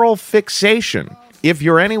 Oral Fixation. If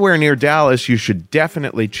you're anywhere near Dallas, you should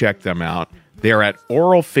definitely check them out. They're at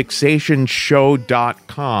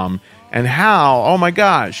oralfixationshow.com. And Hal, oh my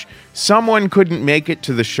gosh, someone couldn't make it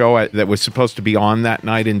to the show that was supposed to be on that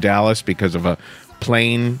night in Dallas because of a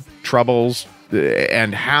plane troubles.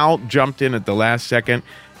 And Hal jumped in at the last second.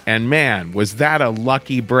 And man, was that a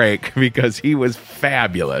lucky break, because he was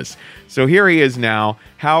fabulous. So here he is now,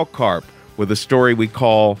 Hal Karp, with a story we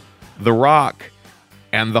call The Rock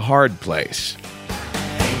and the Hard Place.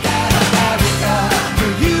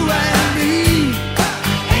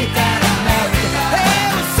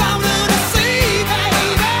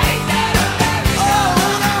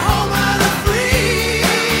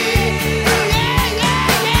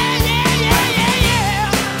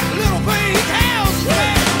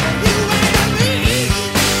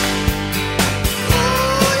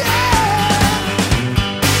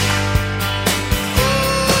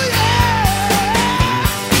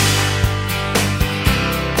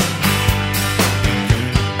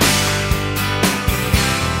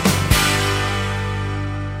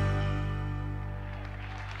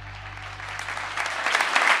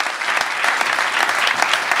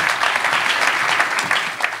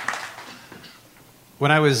 When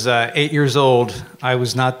I was 8 years old, I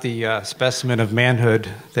was not the specimen of manhood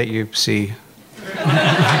that you see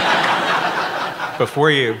before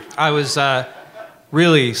you. I was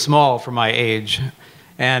really small for my age,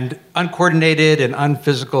 and uncoordinated and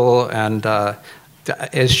unphysical and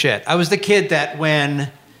as shit. I was the kid that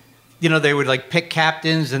when, they would like pick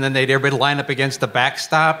captains and then everybody line up against the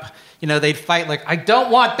backstop, they'd fight like, I don't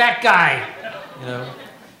want that guy,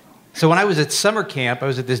 So when I was at summer camp, I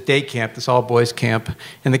was at this day camp, this all-boys camp,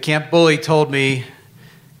 and the camp bully told me,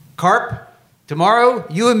 Karp, tomorrow,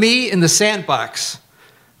 you and me in the sandbox.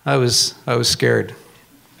 I was scared.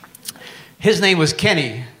 His name was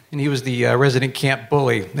Kenny, and he was the resident camp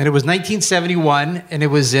bully. And it was 1971, and it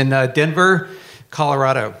was in Denver,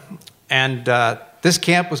 Colorado. And this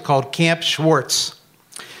camp was called Camp Schwartz.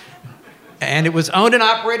 And it was owned and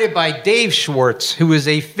operated by Dave Schwartz, who was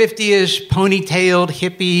a 50-ish ponytailed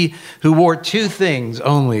hippie who wore two things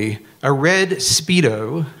only, a red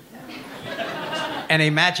Speedo and a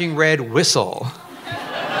matching red whistle.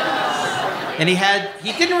 And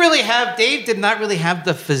Dave did not really have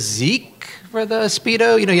the physique for the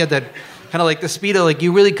Speedo. He had that kind of like the Speedo, like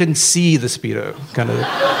you really couldn't see the Speedo, kind of.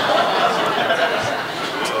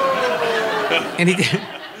 And he did.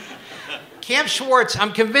 Camp Schwartz,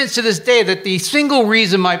 I'm convinced to this day that the single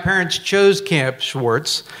reason my parents chose Camp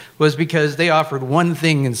Schwartz was because they offered one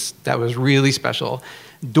thing that was really special,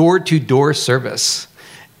 door-to-door service.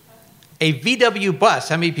 A VW bus.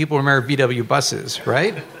 How many people remember VW buses,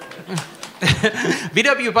 right?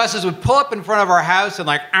 VW buses would pull up in front of our house and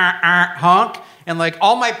honk, and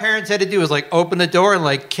all my parents had to do was open the door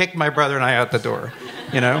and kick my brother and I out the door,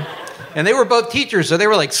 And they were both teachers, so they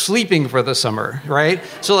were sleeping for the summer, right?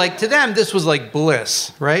 So to them, this was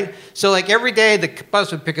bliss, right? So every day the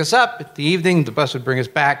bus would pick us up. At the evening, the bus would bring us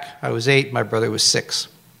back. I was 8, my brother was 6.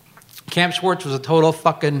 Camp Schwartz was a total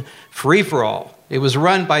fucking free-for-all. It was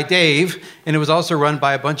run by Dave, and it was also run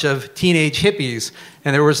by a bunch of teenage hippies.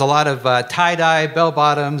 And there was a lot of tie-dye,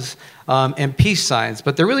 bell-bottoms, and peace signs.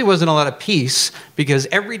 But there really wasn't a lot of peace, because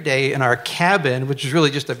every day in our cabin, which is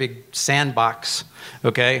really just a big sandbox,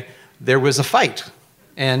 okay, there was a fight.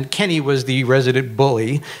 And Kenny was the resident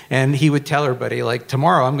bully, and he would tell everybody,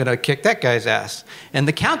 tomorrow I'm going to kick that guy's ass. And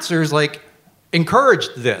the counselors, encouraged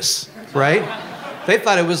this, right? They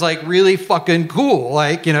thought it was, really fucking cool,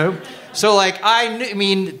 So like I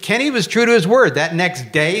mean, Kenny was true to his word. That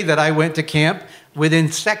next day that I went to camp,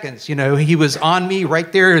 within seconds, he was on me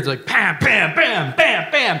right there. It's like bam, bam, bam,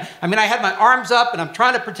 bam, bam. I mean, I had my arms up and I'm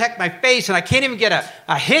trying to protect my face and I can't even get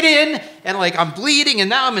a hit in, and like I'm bleeding and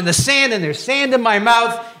now I'm in the sand and there's sand in my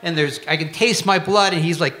mouth and I can taste my blood, and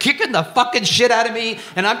he's like kicking the fucking shit out of me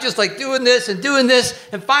and I'm just like doing this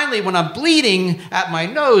and finally when I'm bleeding at my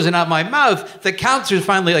nose and out my mouth, the counselors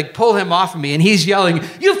finally like pull him off of me and he's yelling,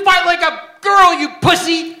 "You fight like a girl, you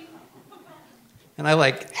pussy!" And I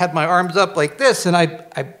like had my arms up like this, and I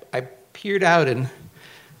peered out and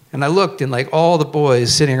I looked, and like all the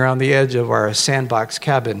boys sitting around the edge of our sandbox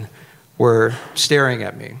cabin were staring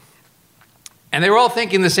at me. And they were all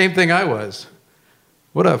thinking the same thing I was.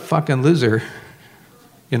 What a fucking loser.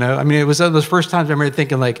 I mean, it was one of those first times I remember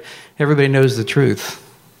thinking like, everybody knows the truth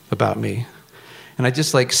about me. And I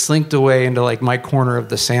just like slinked away into like my corner of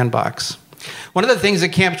the sandbox. One of the things that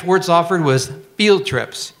Camp Schwartz offered was field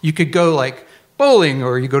trips. You could go like bowling,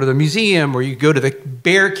 or you go to the museum, or you go to the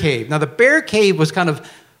bear cave. Now the bear cave was kind of,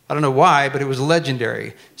 I don't know why, but it was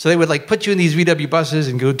legendary. So they would like put you in these VW buses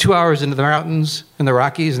and go 2 hours into the mountains in the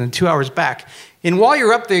Rockies and then 2 hours back. And while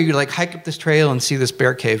you're up there, you'd like hike up this trail and see this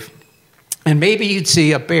bear cave. And maybe you'd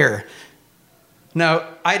see a bear. Now,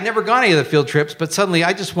 I had never gone any of the field trips, but suddenly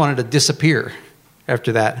I just wanted to disappear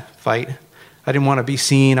after that fight. I didn't want to be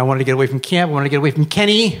seen. I wanted to get away from camp. I wanted to get away from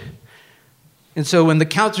Kenny. And so when the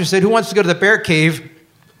counselor said, "Who wants to go to the bear cave?"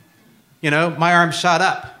 my arm shot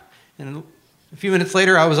up. And a few minutes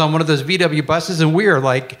later, I was on one of those VW buses, and we are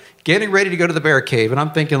like getting ready to go to the bear cave. And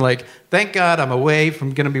I'm thinking like, thank God I'm going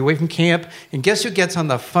to be away from camp. And guess who gets on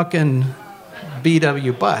the fucking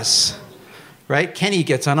VW bus? Right? Kenny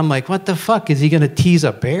gets on. I'm like, what the fuck? Is he going to tease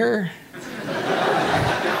a bear?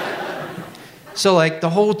 So like the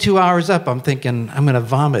whole 2 hours up, I'm thinking, I'm going to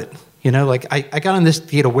vomit. I got on this to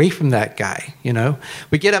get away from that guy,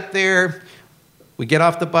 We get up there, we get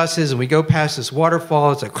off the buses, and we go past this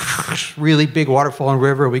waterfall. It's a really big waterfall and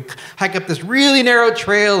river. We hike up this really narrow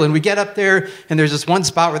trail, and we get up there, and there's this one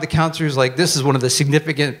spot where the counselor's like, this is one of the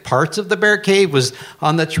significant parts of the bear cave, was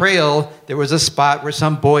on the trail, there was a spot where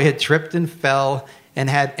some boy had tripped and fell and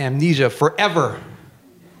had amnesia forever.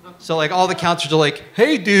 So like all the counselors are like,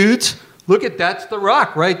 hey dudes, look at that's the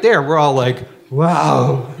rock right there. We're all like,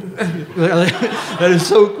 wow, that is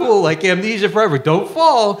so cool, like amnesia forever, don't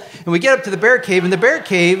fall. And we get up to the bear cave, and the bear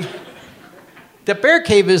cave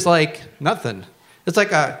is like nothing. It's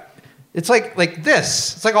like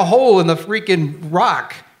this. It's like a hole in the freaking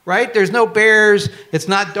rock, right? There's no bears, it's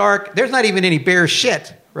not dark, there's not even any bear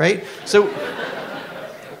shit, right? So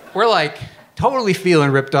we're like totally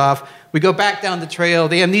feeling ripped off. We go back down the trail.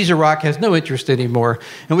 The Amnesia Rock has no interest anymore.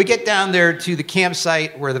 And we get down there to the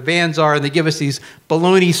campsite where the vans are, and they give us these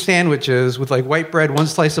bologna sandwiches with like white bread, one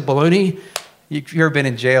slice of bologna. If you've ever been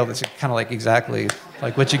in jail, that's kind of like exactly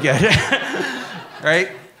like what you get,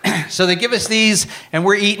 right? So they give us these, and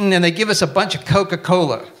we're eating, and they give us a bunch of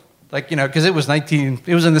Coca-Cola. Like, because it was in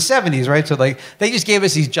the 70s, right? So like they just gave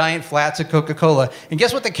us these giant flats of Coca-Cola. And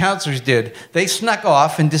guess what the counselors did? They snuck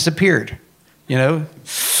off and disappeared, because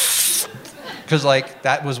like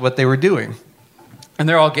that was what they were doing. And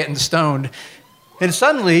they're all getting stoned. And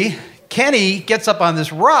suddenly, Kenny gets up on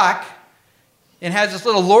this rock and has this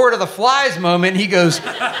little Lord of the Flies moment. He goes, the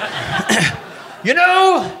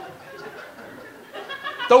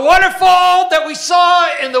waterfall that we saw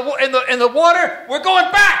in the water, we're going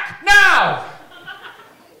back now.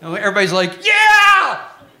 And everybody's like, yeah,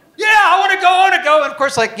 I want to go. And of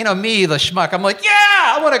course, like, me, the schmuck, I'm like,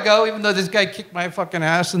 yeah, I want to go, even though this guy kicked my fucking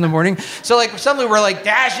ass in the morning. So like suddenly we're like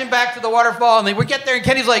dashing back to the waterfall, and then we get there, and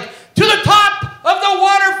Kenny's like, to the top of the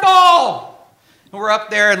waterfall. And we're up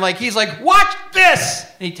there, and like he's like, watch this.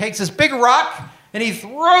 And he takes this big rock, and he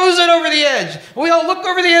throws it over the edge. And we all look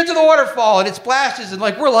over the edge of the waterfall, and it splashes, and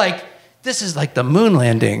like we're like, this is like the moon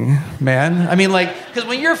landing, man. I mean, like, because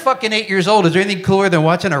when you're fucking 8 years old, is there anything cooler than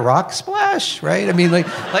watching a rock splash, right? I mean, like,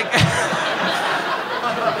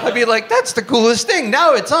 that's the coolest thing.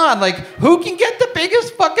 Now it's on. Like, who can get the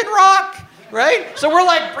biggest fucking rock, right? So we're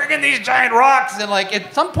like bringing these giant rocks, and like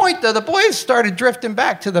at some point, the boys started drifting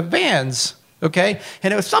back to the vans, okay?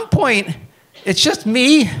 And at some point, it's just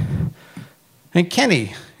me and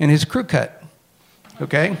Kenny and his crew cut,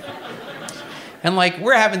 okay? And like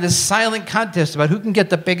we're having this silent contest about who can get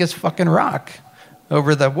the biggest fucking rock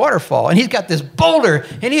over the waterfall. And he's got this boulder,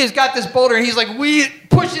 and he's like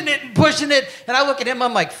pushing it. And I look at him,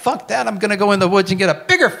 I'm like, fuck that, I'm gonna go in the woods and get a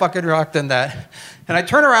bigger fucking rock than that. And I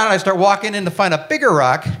turn around and I start walking in to find a bigger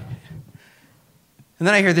rock. And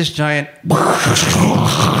then I hear this giant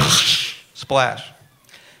splash.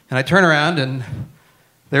 And I turn around, and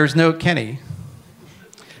there's no Kenny,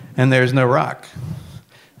 and there's no rock.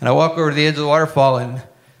 And I walk over to the edge of the waterfall, and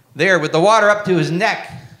there, with the water up to his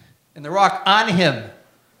neck, and the rock on him,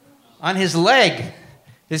 on his leg,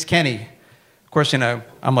 is Kenny. Of course,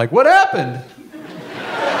 I'm like, what happened?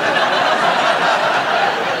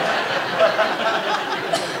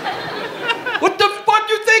 What the fuck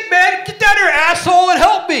you think, man? Get down here, asshole, and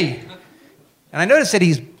help me. And I noticed that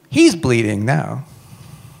he's bleeding now.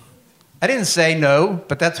 I didn't say no,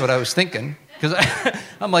 but that's what I was thinking. Because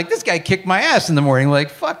I'm like, this guy kicked my ass in the morning.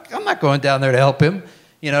 Like, fuck, I'm not going down there to help him,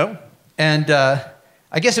 And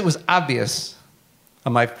I guess it was obvious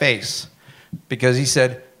on my face because he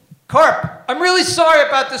said, Carp, I'm really sorry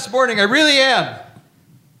about this morning. I really am.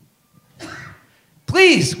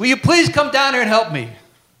 Please, will you please come down here and help me?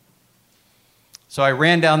 So I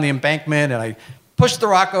ran down the embankment and I pushed the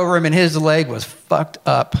rock over him and his leg was fucked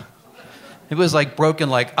up. It was like broken,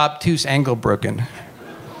 like obtuse angle broken.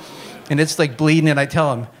 And it's like bleeding and I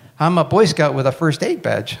tell him, I'm a Boy Scout with a first aid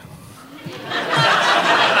badge.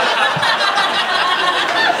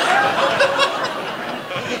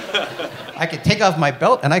 I could take off my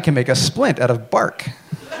belt and I can make a splint out of bark.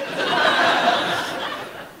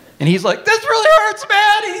 And he's like, this really hurts,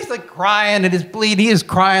 man. And he's like crying and he's bleeding. He is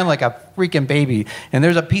crying like a freaking baby. And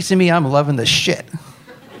there's a piece of me, I'm loving the shit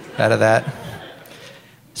out of that.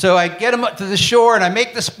 So I get him up to the shore and I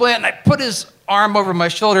make the splint and I put his arm over my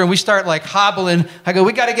shoulder and we start like hobbling. I go,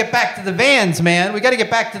 we got to get back to the vans, man. We got to get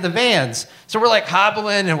back to the vans. So we're like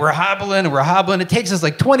hobbling and we're hobbling and we're hobbling. It takes us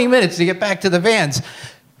like 20 minutes to get back to the vans.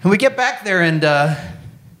 And we get back there and there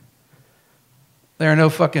are no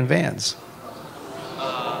fucking vans.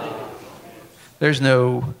 There's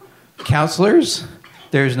no counselors.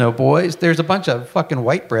 There's no boys. There's a bunch of fucking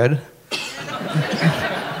white bread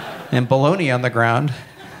and bologna on the ground.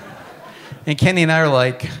 And Kenny and I are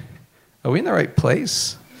like, are we in the right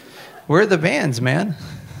place? Where are the vans, man?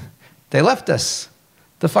 They left us.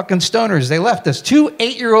 The fucking stoners, they left us. 2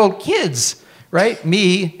 8-year-old kids, right?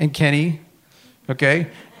 Me and Kenny, okay?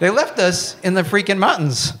 They left us in the freaking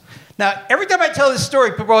mountains. Now, every time I tell this story,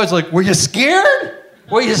 people are always like, were you scared?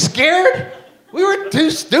 Were you scared? We were too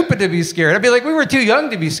stupid to be scared. I'd be like, we were too young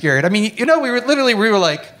to be scared. I mean, we were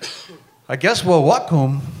like, I guess we'll walk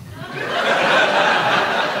home.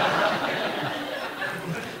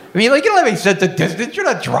 I mean, like, you don't have any sense of distance. You're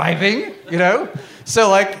not driving, So,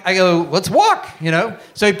 like, I go, let's walk,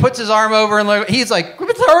 So he puts his arm over and he's like,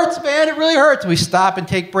 it hurts, man. It really hurts. We stop and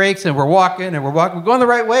take breaks and we're walking. We're going the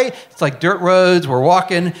right way. It's like dirt roads. We're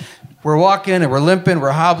walking and we're limping.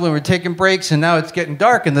 We're hobbling. We're taking breaks. And now it's getting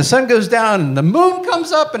dark and the sun goes down and the moon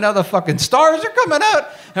comes up and now the fucking stars are coming out.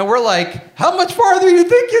 And we're like, how much farther do you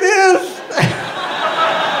think it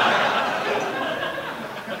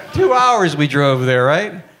is? 2 hours we drove there,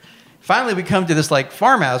 right? Finally, we come to this like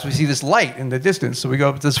farmhouse. We see this light in the distance. So we go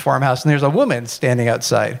up to this farmhouse, and there's a woman standing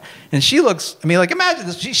outside. And she looks, imagine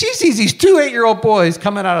this. She sees these 2 8-year-old boys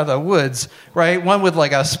coming out of the woods, right? One with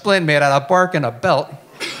like a splint made out of bark and a belt,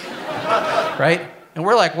 right? And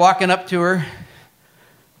we're like walking up to her.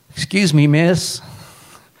 Excuse me, miss.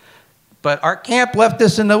 But our camp left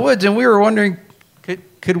us in the woods, and we were wondering,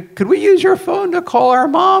 could we use your phone to call our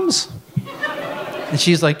moms? And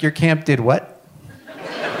she's like, your camp did what?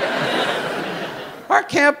 Our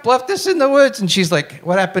camp left us in the woods. And she's like,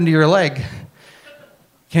 what happened to your leg?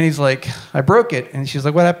 Kenny's like, I broke it. And she's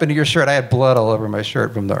like, what happened to your shirt? I had blood all over my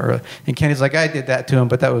shirt from the earth. And Kenny's like, I did that to him,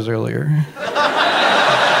 but that was earlier.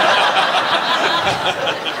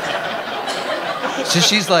 So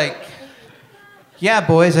she's like, yeah,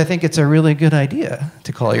 boys, I think it's a really good idea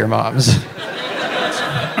to call your moms.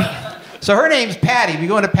 So her name's Patty. We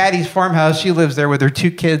go into Patty's farmhouse. She lives there with her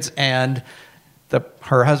 2 kids and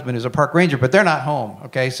her husband is a park ranger, but they're not home,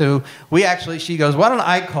 okay? So she goes, why don't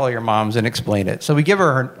I call your moms and explain it? So we give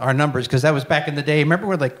her our numbers, because that was back in the day. Remember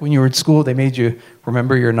when you were in school, they made you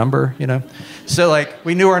remember your number, So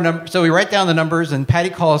we knew our number. So we write down the numbers, and Patty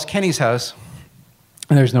calls Kenny's house,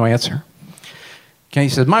 and there's no answer. Kenny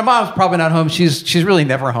says, my mom's probably not home. She's really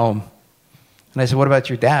never home. And I said, what about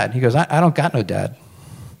your dad? He goes, I don't got no dad.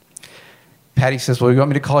 Patty says, well, you want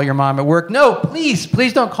me to call your mom at work? No, please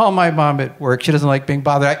don't call my mom at work. She doesn't like being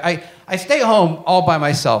bothered. I stay home all by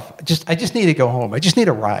myself. I just need to go home. I just need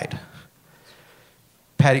a ride.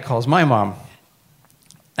 Patty calls my mom.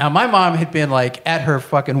 Now, my mom had been like at her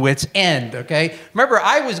fucking wit's end, okay? Remember,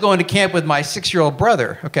 I was going to camp with my 6-year-old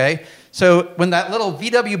brother, okay? So when that little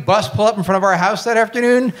VW bus pulled up in front of our house that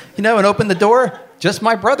afternoon, and opened the door, just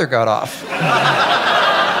my brother got off.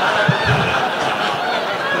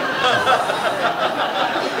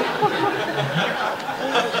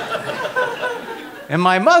 And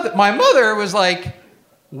my mother was like,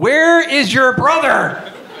 where is your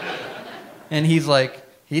brother? And he's like,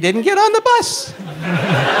 he didn't get on the bus.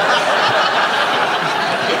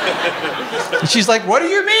 And she's like, what do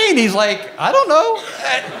you mean? He's like, I don't know.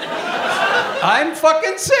 I'm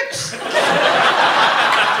fucking 6.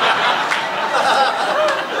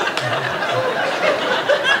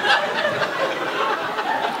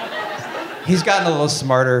 He's gotten a little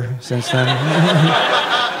smarter since then.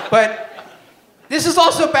 But this is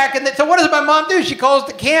also back in the... So what does my mom do? She calls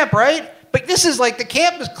the camp, right? But this is like the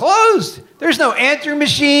camp is closed. There's no answering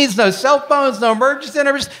machines, no cell phones, no emergency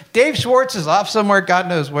centers. Dave Schwartz is off somewhere, God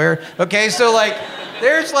knows where. Okay, so like,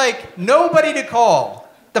 there's like nobody to call.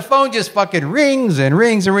 The phone just fucking rings and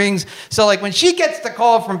rings and rings. So like when she gets the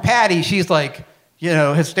call from Patty, she's like, you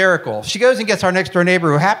know, hysterical. She goes and gets our next door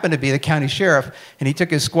neighbor who happened to be the county sheriff, and he took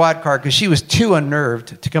his squad car because she was too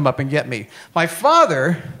unnerved to come up and get me. My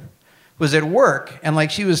father was at work, and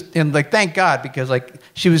like she was, and like thank God, because like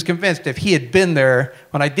she was convinced if he had been there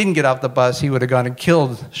when I didn't get off the bus, he would have gone and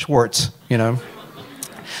killed Schwartz, you know.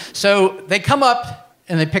 So they come up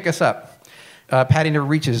and they pick us up. Patty never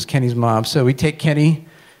reaches Kenny's mom, so we take Kenny,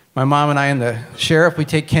 my mom and I and the sheriff, we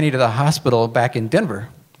take Kenny to the hospital back in Denver.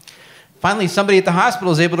 Finally, somebody at the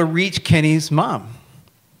hospital is able to reach Kenny's mom.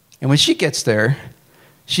 And when she gets there,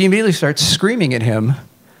 she immediately starts screaming at him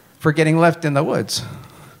for getting left in the woods.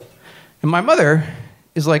 And my mother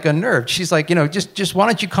is like unnerved. She's like, you know, just why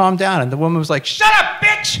don't you calm down? And the woman was like, shut up,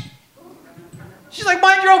 bitch! She's like,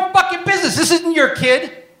 mind your own fucking business. This isn't your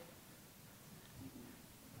kid.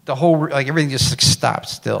 The whole, like, everything just like, stopped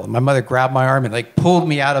still. My mother grabbed my arm and like pulled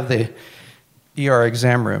me out of the ER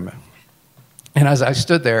exam room. And as I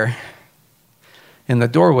stood there in the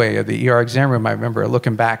doorway of the ER exam room, I remember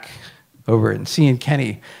looking back over it and seeing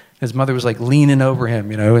Kenny. His mother was like leaning over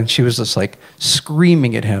him, you know, and she was just like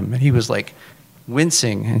screaming at him. And he was like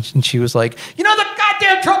wincing. And she was like, you know the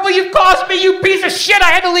goddamn trouble you've caused me, you piece of shit.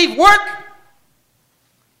 I had to leave work.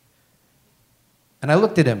 And I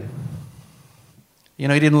looked at him. You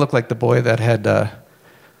know, he didn't look like the boy that had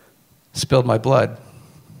spilled my blood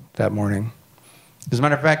that morning. As a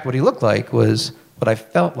matter of fact, what he looked like was what I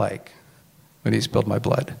felt like when he spilled my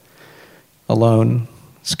blood. Alone,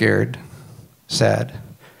 scared, sad.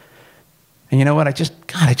 And you know what? I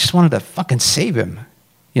just wanted to fucking save him.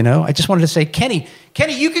 You know? I just wanted to say, Kenny,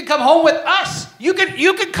 you can come home with us. You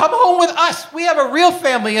can come home with us. We have a real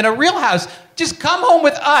family in a real house. Just come home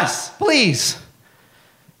with us, please.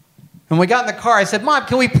 And when we got in the car, I said, Mom,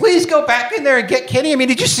 can we please go back in there and get Kenny? I mean,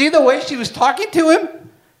 did you see the way she was talking to him?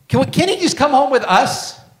 Can Kenny just come home with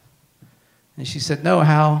us? And she said, no,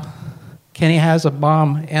 Hal. Kenny has a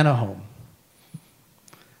mom and a home.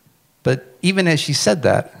 But even as she said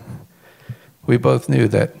that, we both knew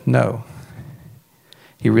that, no,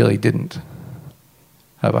 he really didn't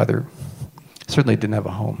have certainly didn't have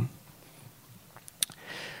a home.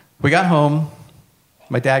 We got home.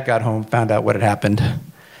 My dad got home, found out what had happened.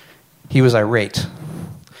 He was irate.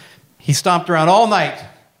 He stomped around all night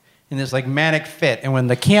in this like manic fit. And when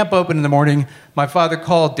the camp opened in the morning, my father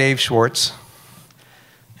called Dave Schwartz.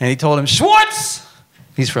 And he told him, Schwartz!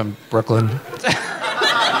 He's from Brooklyn.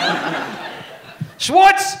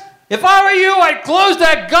 Schwartz, if I were you, I'd close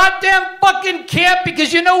that goddamn fucking camp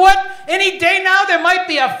because you know what? Any day now, there might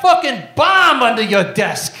be a fucking bomb under your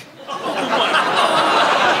desk.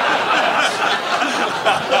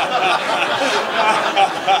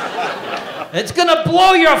 It's gonna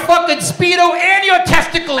blow your fucking Speedo and your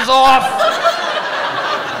testicles off.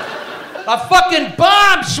 A fucking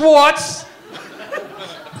bomb, Schwartz.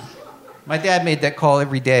 My dad made that call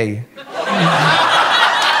every day.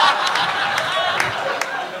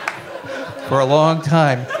 For a long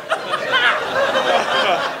time.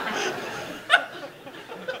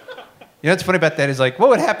 You know what's funny about that is like, what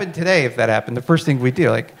would happen today if that happened? The first thing we do,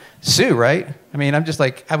 like, sue, right? I mean, I'm just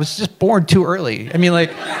like, I was just born too early. I mean,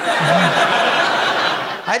 like,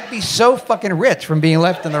 I'd be so fucking rich from being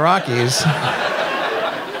left in the Rockies.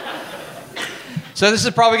 So this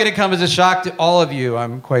is probably going to come as a shock to all of you,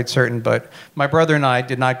 I'm quite certain, but my brother and I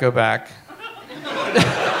did not go back.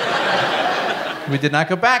 We did not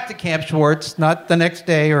go back to Camp Schwartz, not the next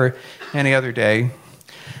day or any other day.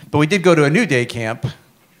 But we did go to a New Day camp.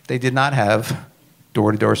 They did not have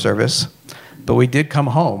door-to-door service, but we did come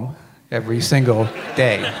home every single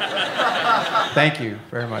day. Thank you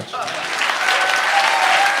very much.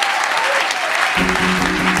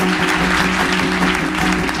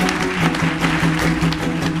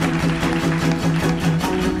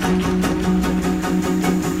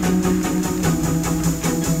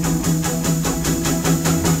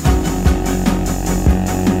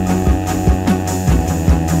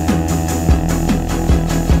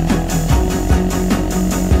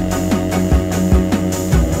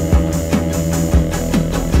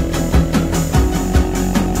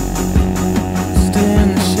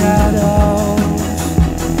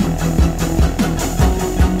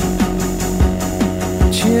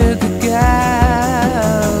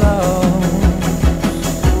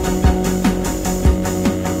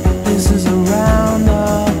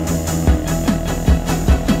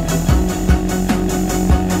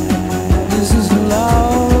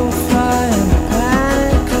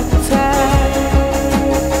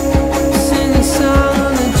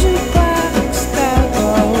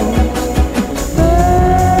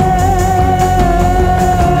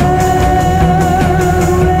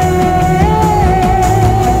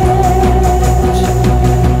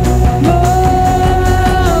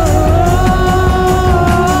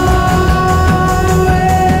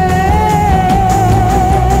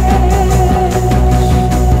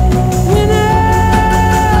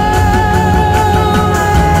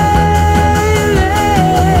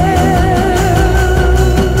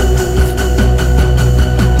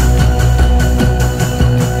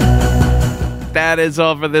 that is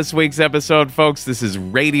all for this week's episode, folks. This is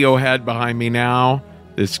Radiohead behind me now.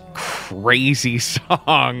 This crazy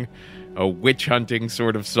song, a witch hunting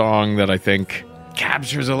sort of song that I think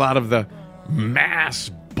captures a lot of the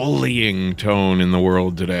mass bullying tone in the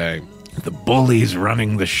world today. The bullies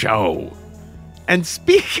running the show. And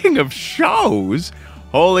speaking of shows,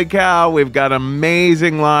 holy cow, we've got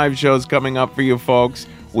amazing live shows coming up for you folks.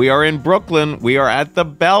 We are in Brooklyn. We are at the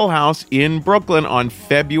Bell House in Brooklyn on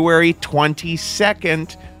February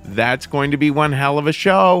 22nd. That's going to be one hell of a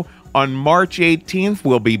show. On March 18th,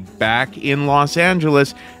 we'll be back in Los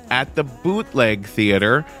Angeles at the Bootleg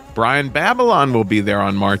Theater. Brian Babylon will be there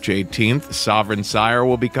on March 18th. Sovereign Sire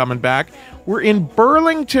will be coming back. We're in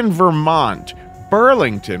Burlington, Vermont.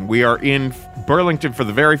 Burlington. We are in Burlington for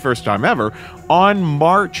the very first time ever on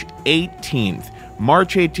March 18th.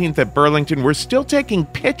 March 18th at Burlington. We're still taking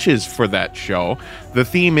pitches for that show. The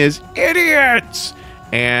theme is idiots.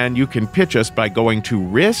 And you can pitch us by going to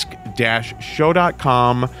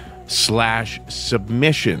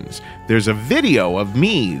risk-show.com/submissions. There's a video of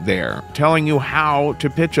me there telling you how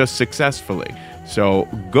to pitch us successfully. So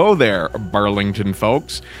go there, Burlington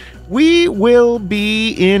folks. We will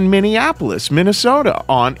be in Minneapolis, Minnesota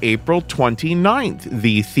on April 29th.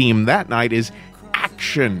 The theme that night is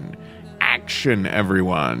action. Action,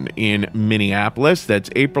 everyone, in Minneapolis.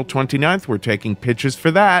 That's April 29th. We're taking pitches for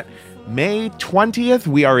that. May 20th,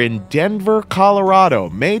 we are in Denver, Colorado.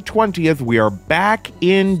 May 20th, we are back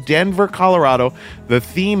in Denver, Colorado. The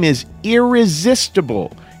theme is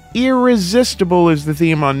irresistible. Irresistible is the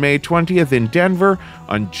theme on May 20th in Denver.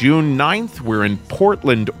 On June 9th, we're in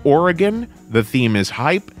Portland, Oregon. The theme is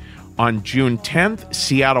hype. On June 10th,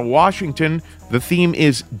 Seattle, Washington. The theme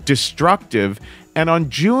is destructive. And on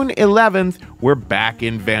June 11th, we're back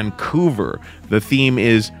in Vancouver. The theme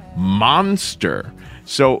is monster.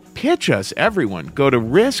 So pitch us, everyone. Go to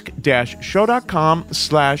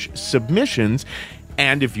risk-show.com/submissions.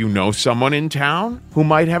 And if you know someone in town who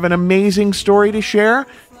might have an amazing story to share,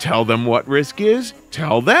 tell them what Risk is.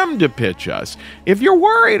 Tell them to pitch us. If you're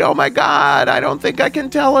worried, oh my God, I don't think I can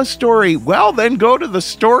tell a story. Well, then go to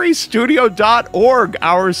thestorystudio.org,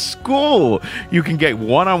 our school. You can get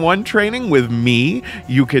one-on-one training with me.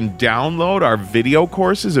 You can download our video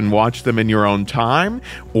courses and watch them in your own time.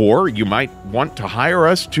 Or you might want to hire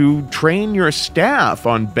us to train your staff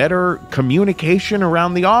on better communication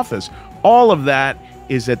around the office. All of that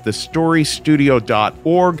is at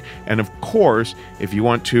thestorystudio.org. And of course, if you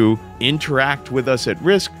want to interact with us at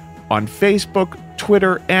Risk on Facebook,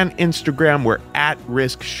 Twitter, and Instagram, we're at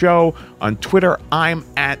Risk Show. On Twitter, I'm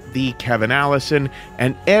at the Kevin Allison.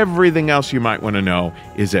 And everything else you might want to know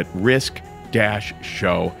is at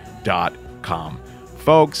risk-show.com.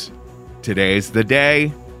 Folks, today's the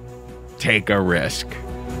day. Take a risk.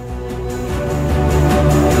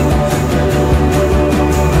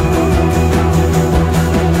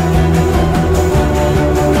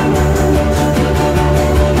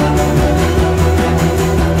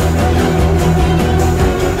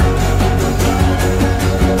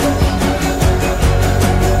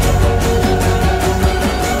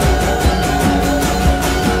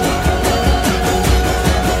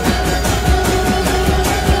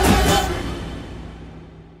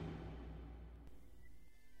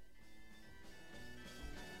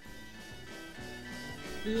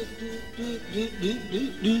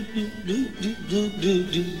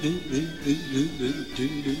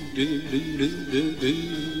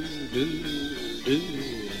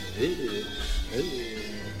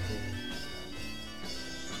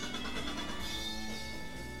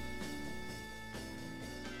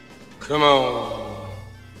 Come on.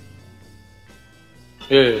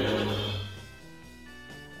 Yeah.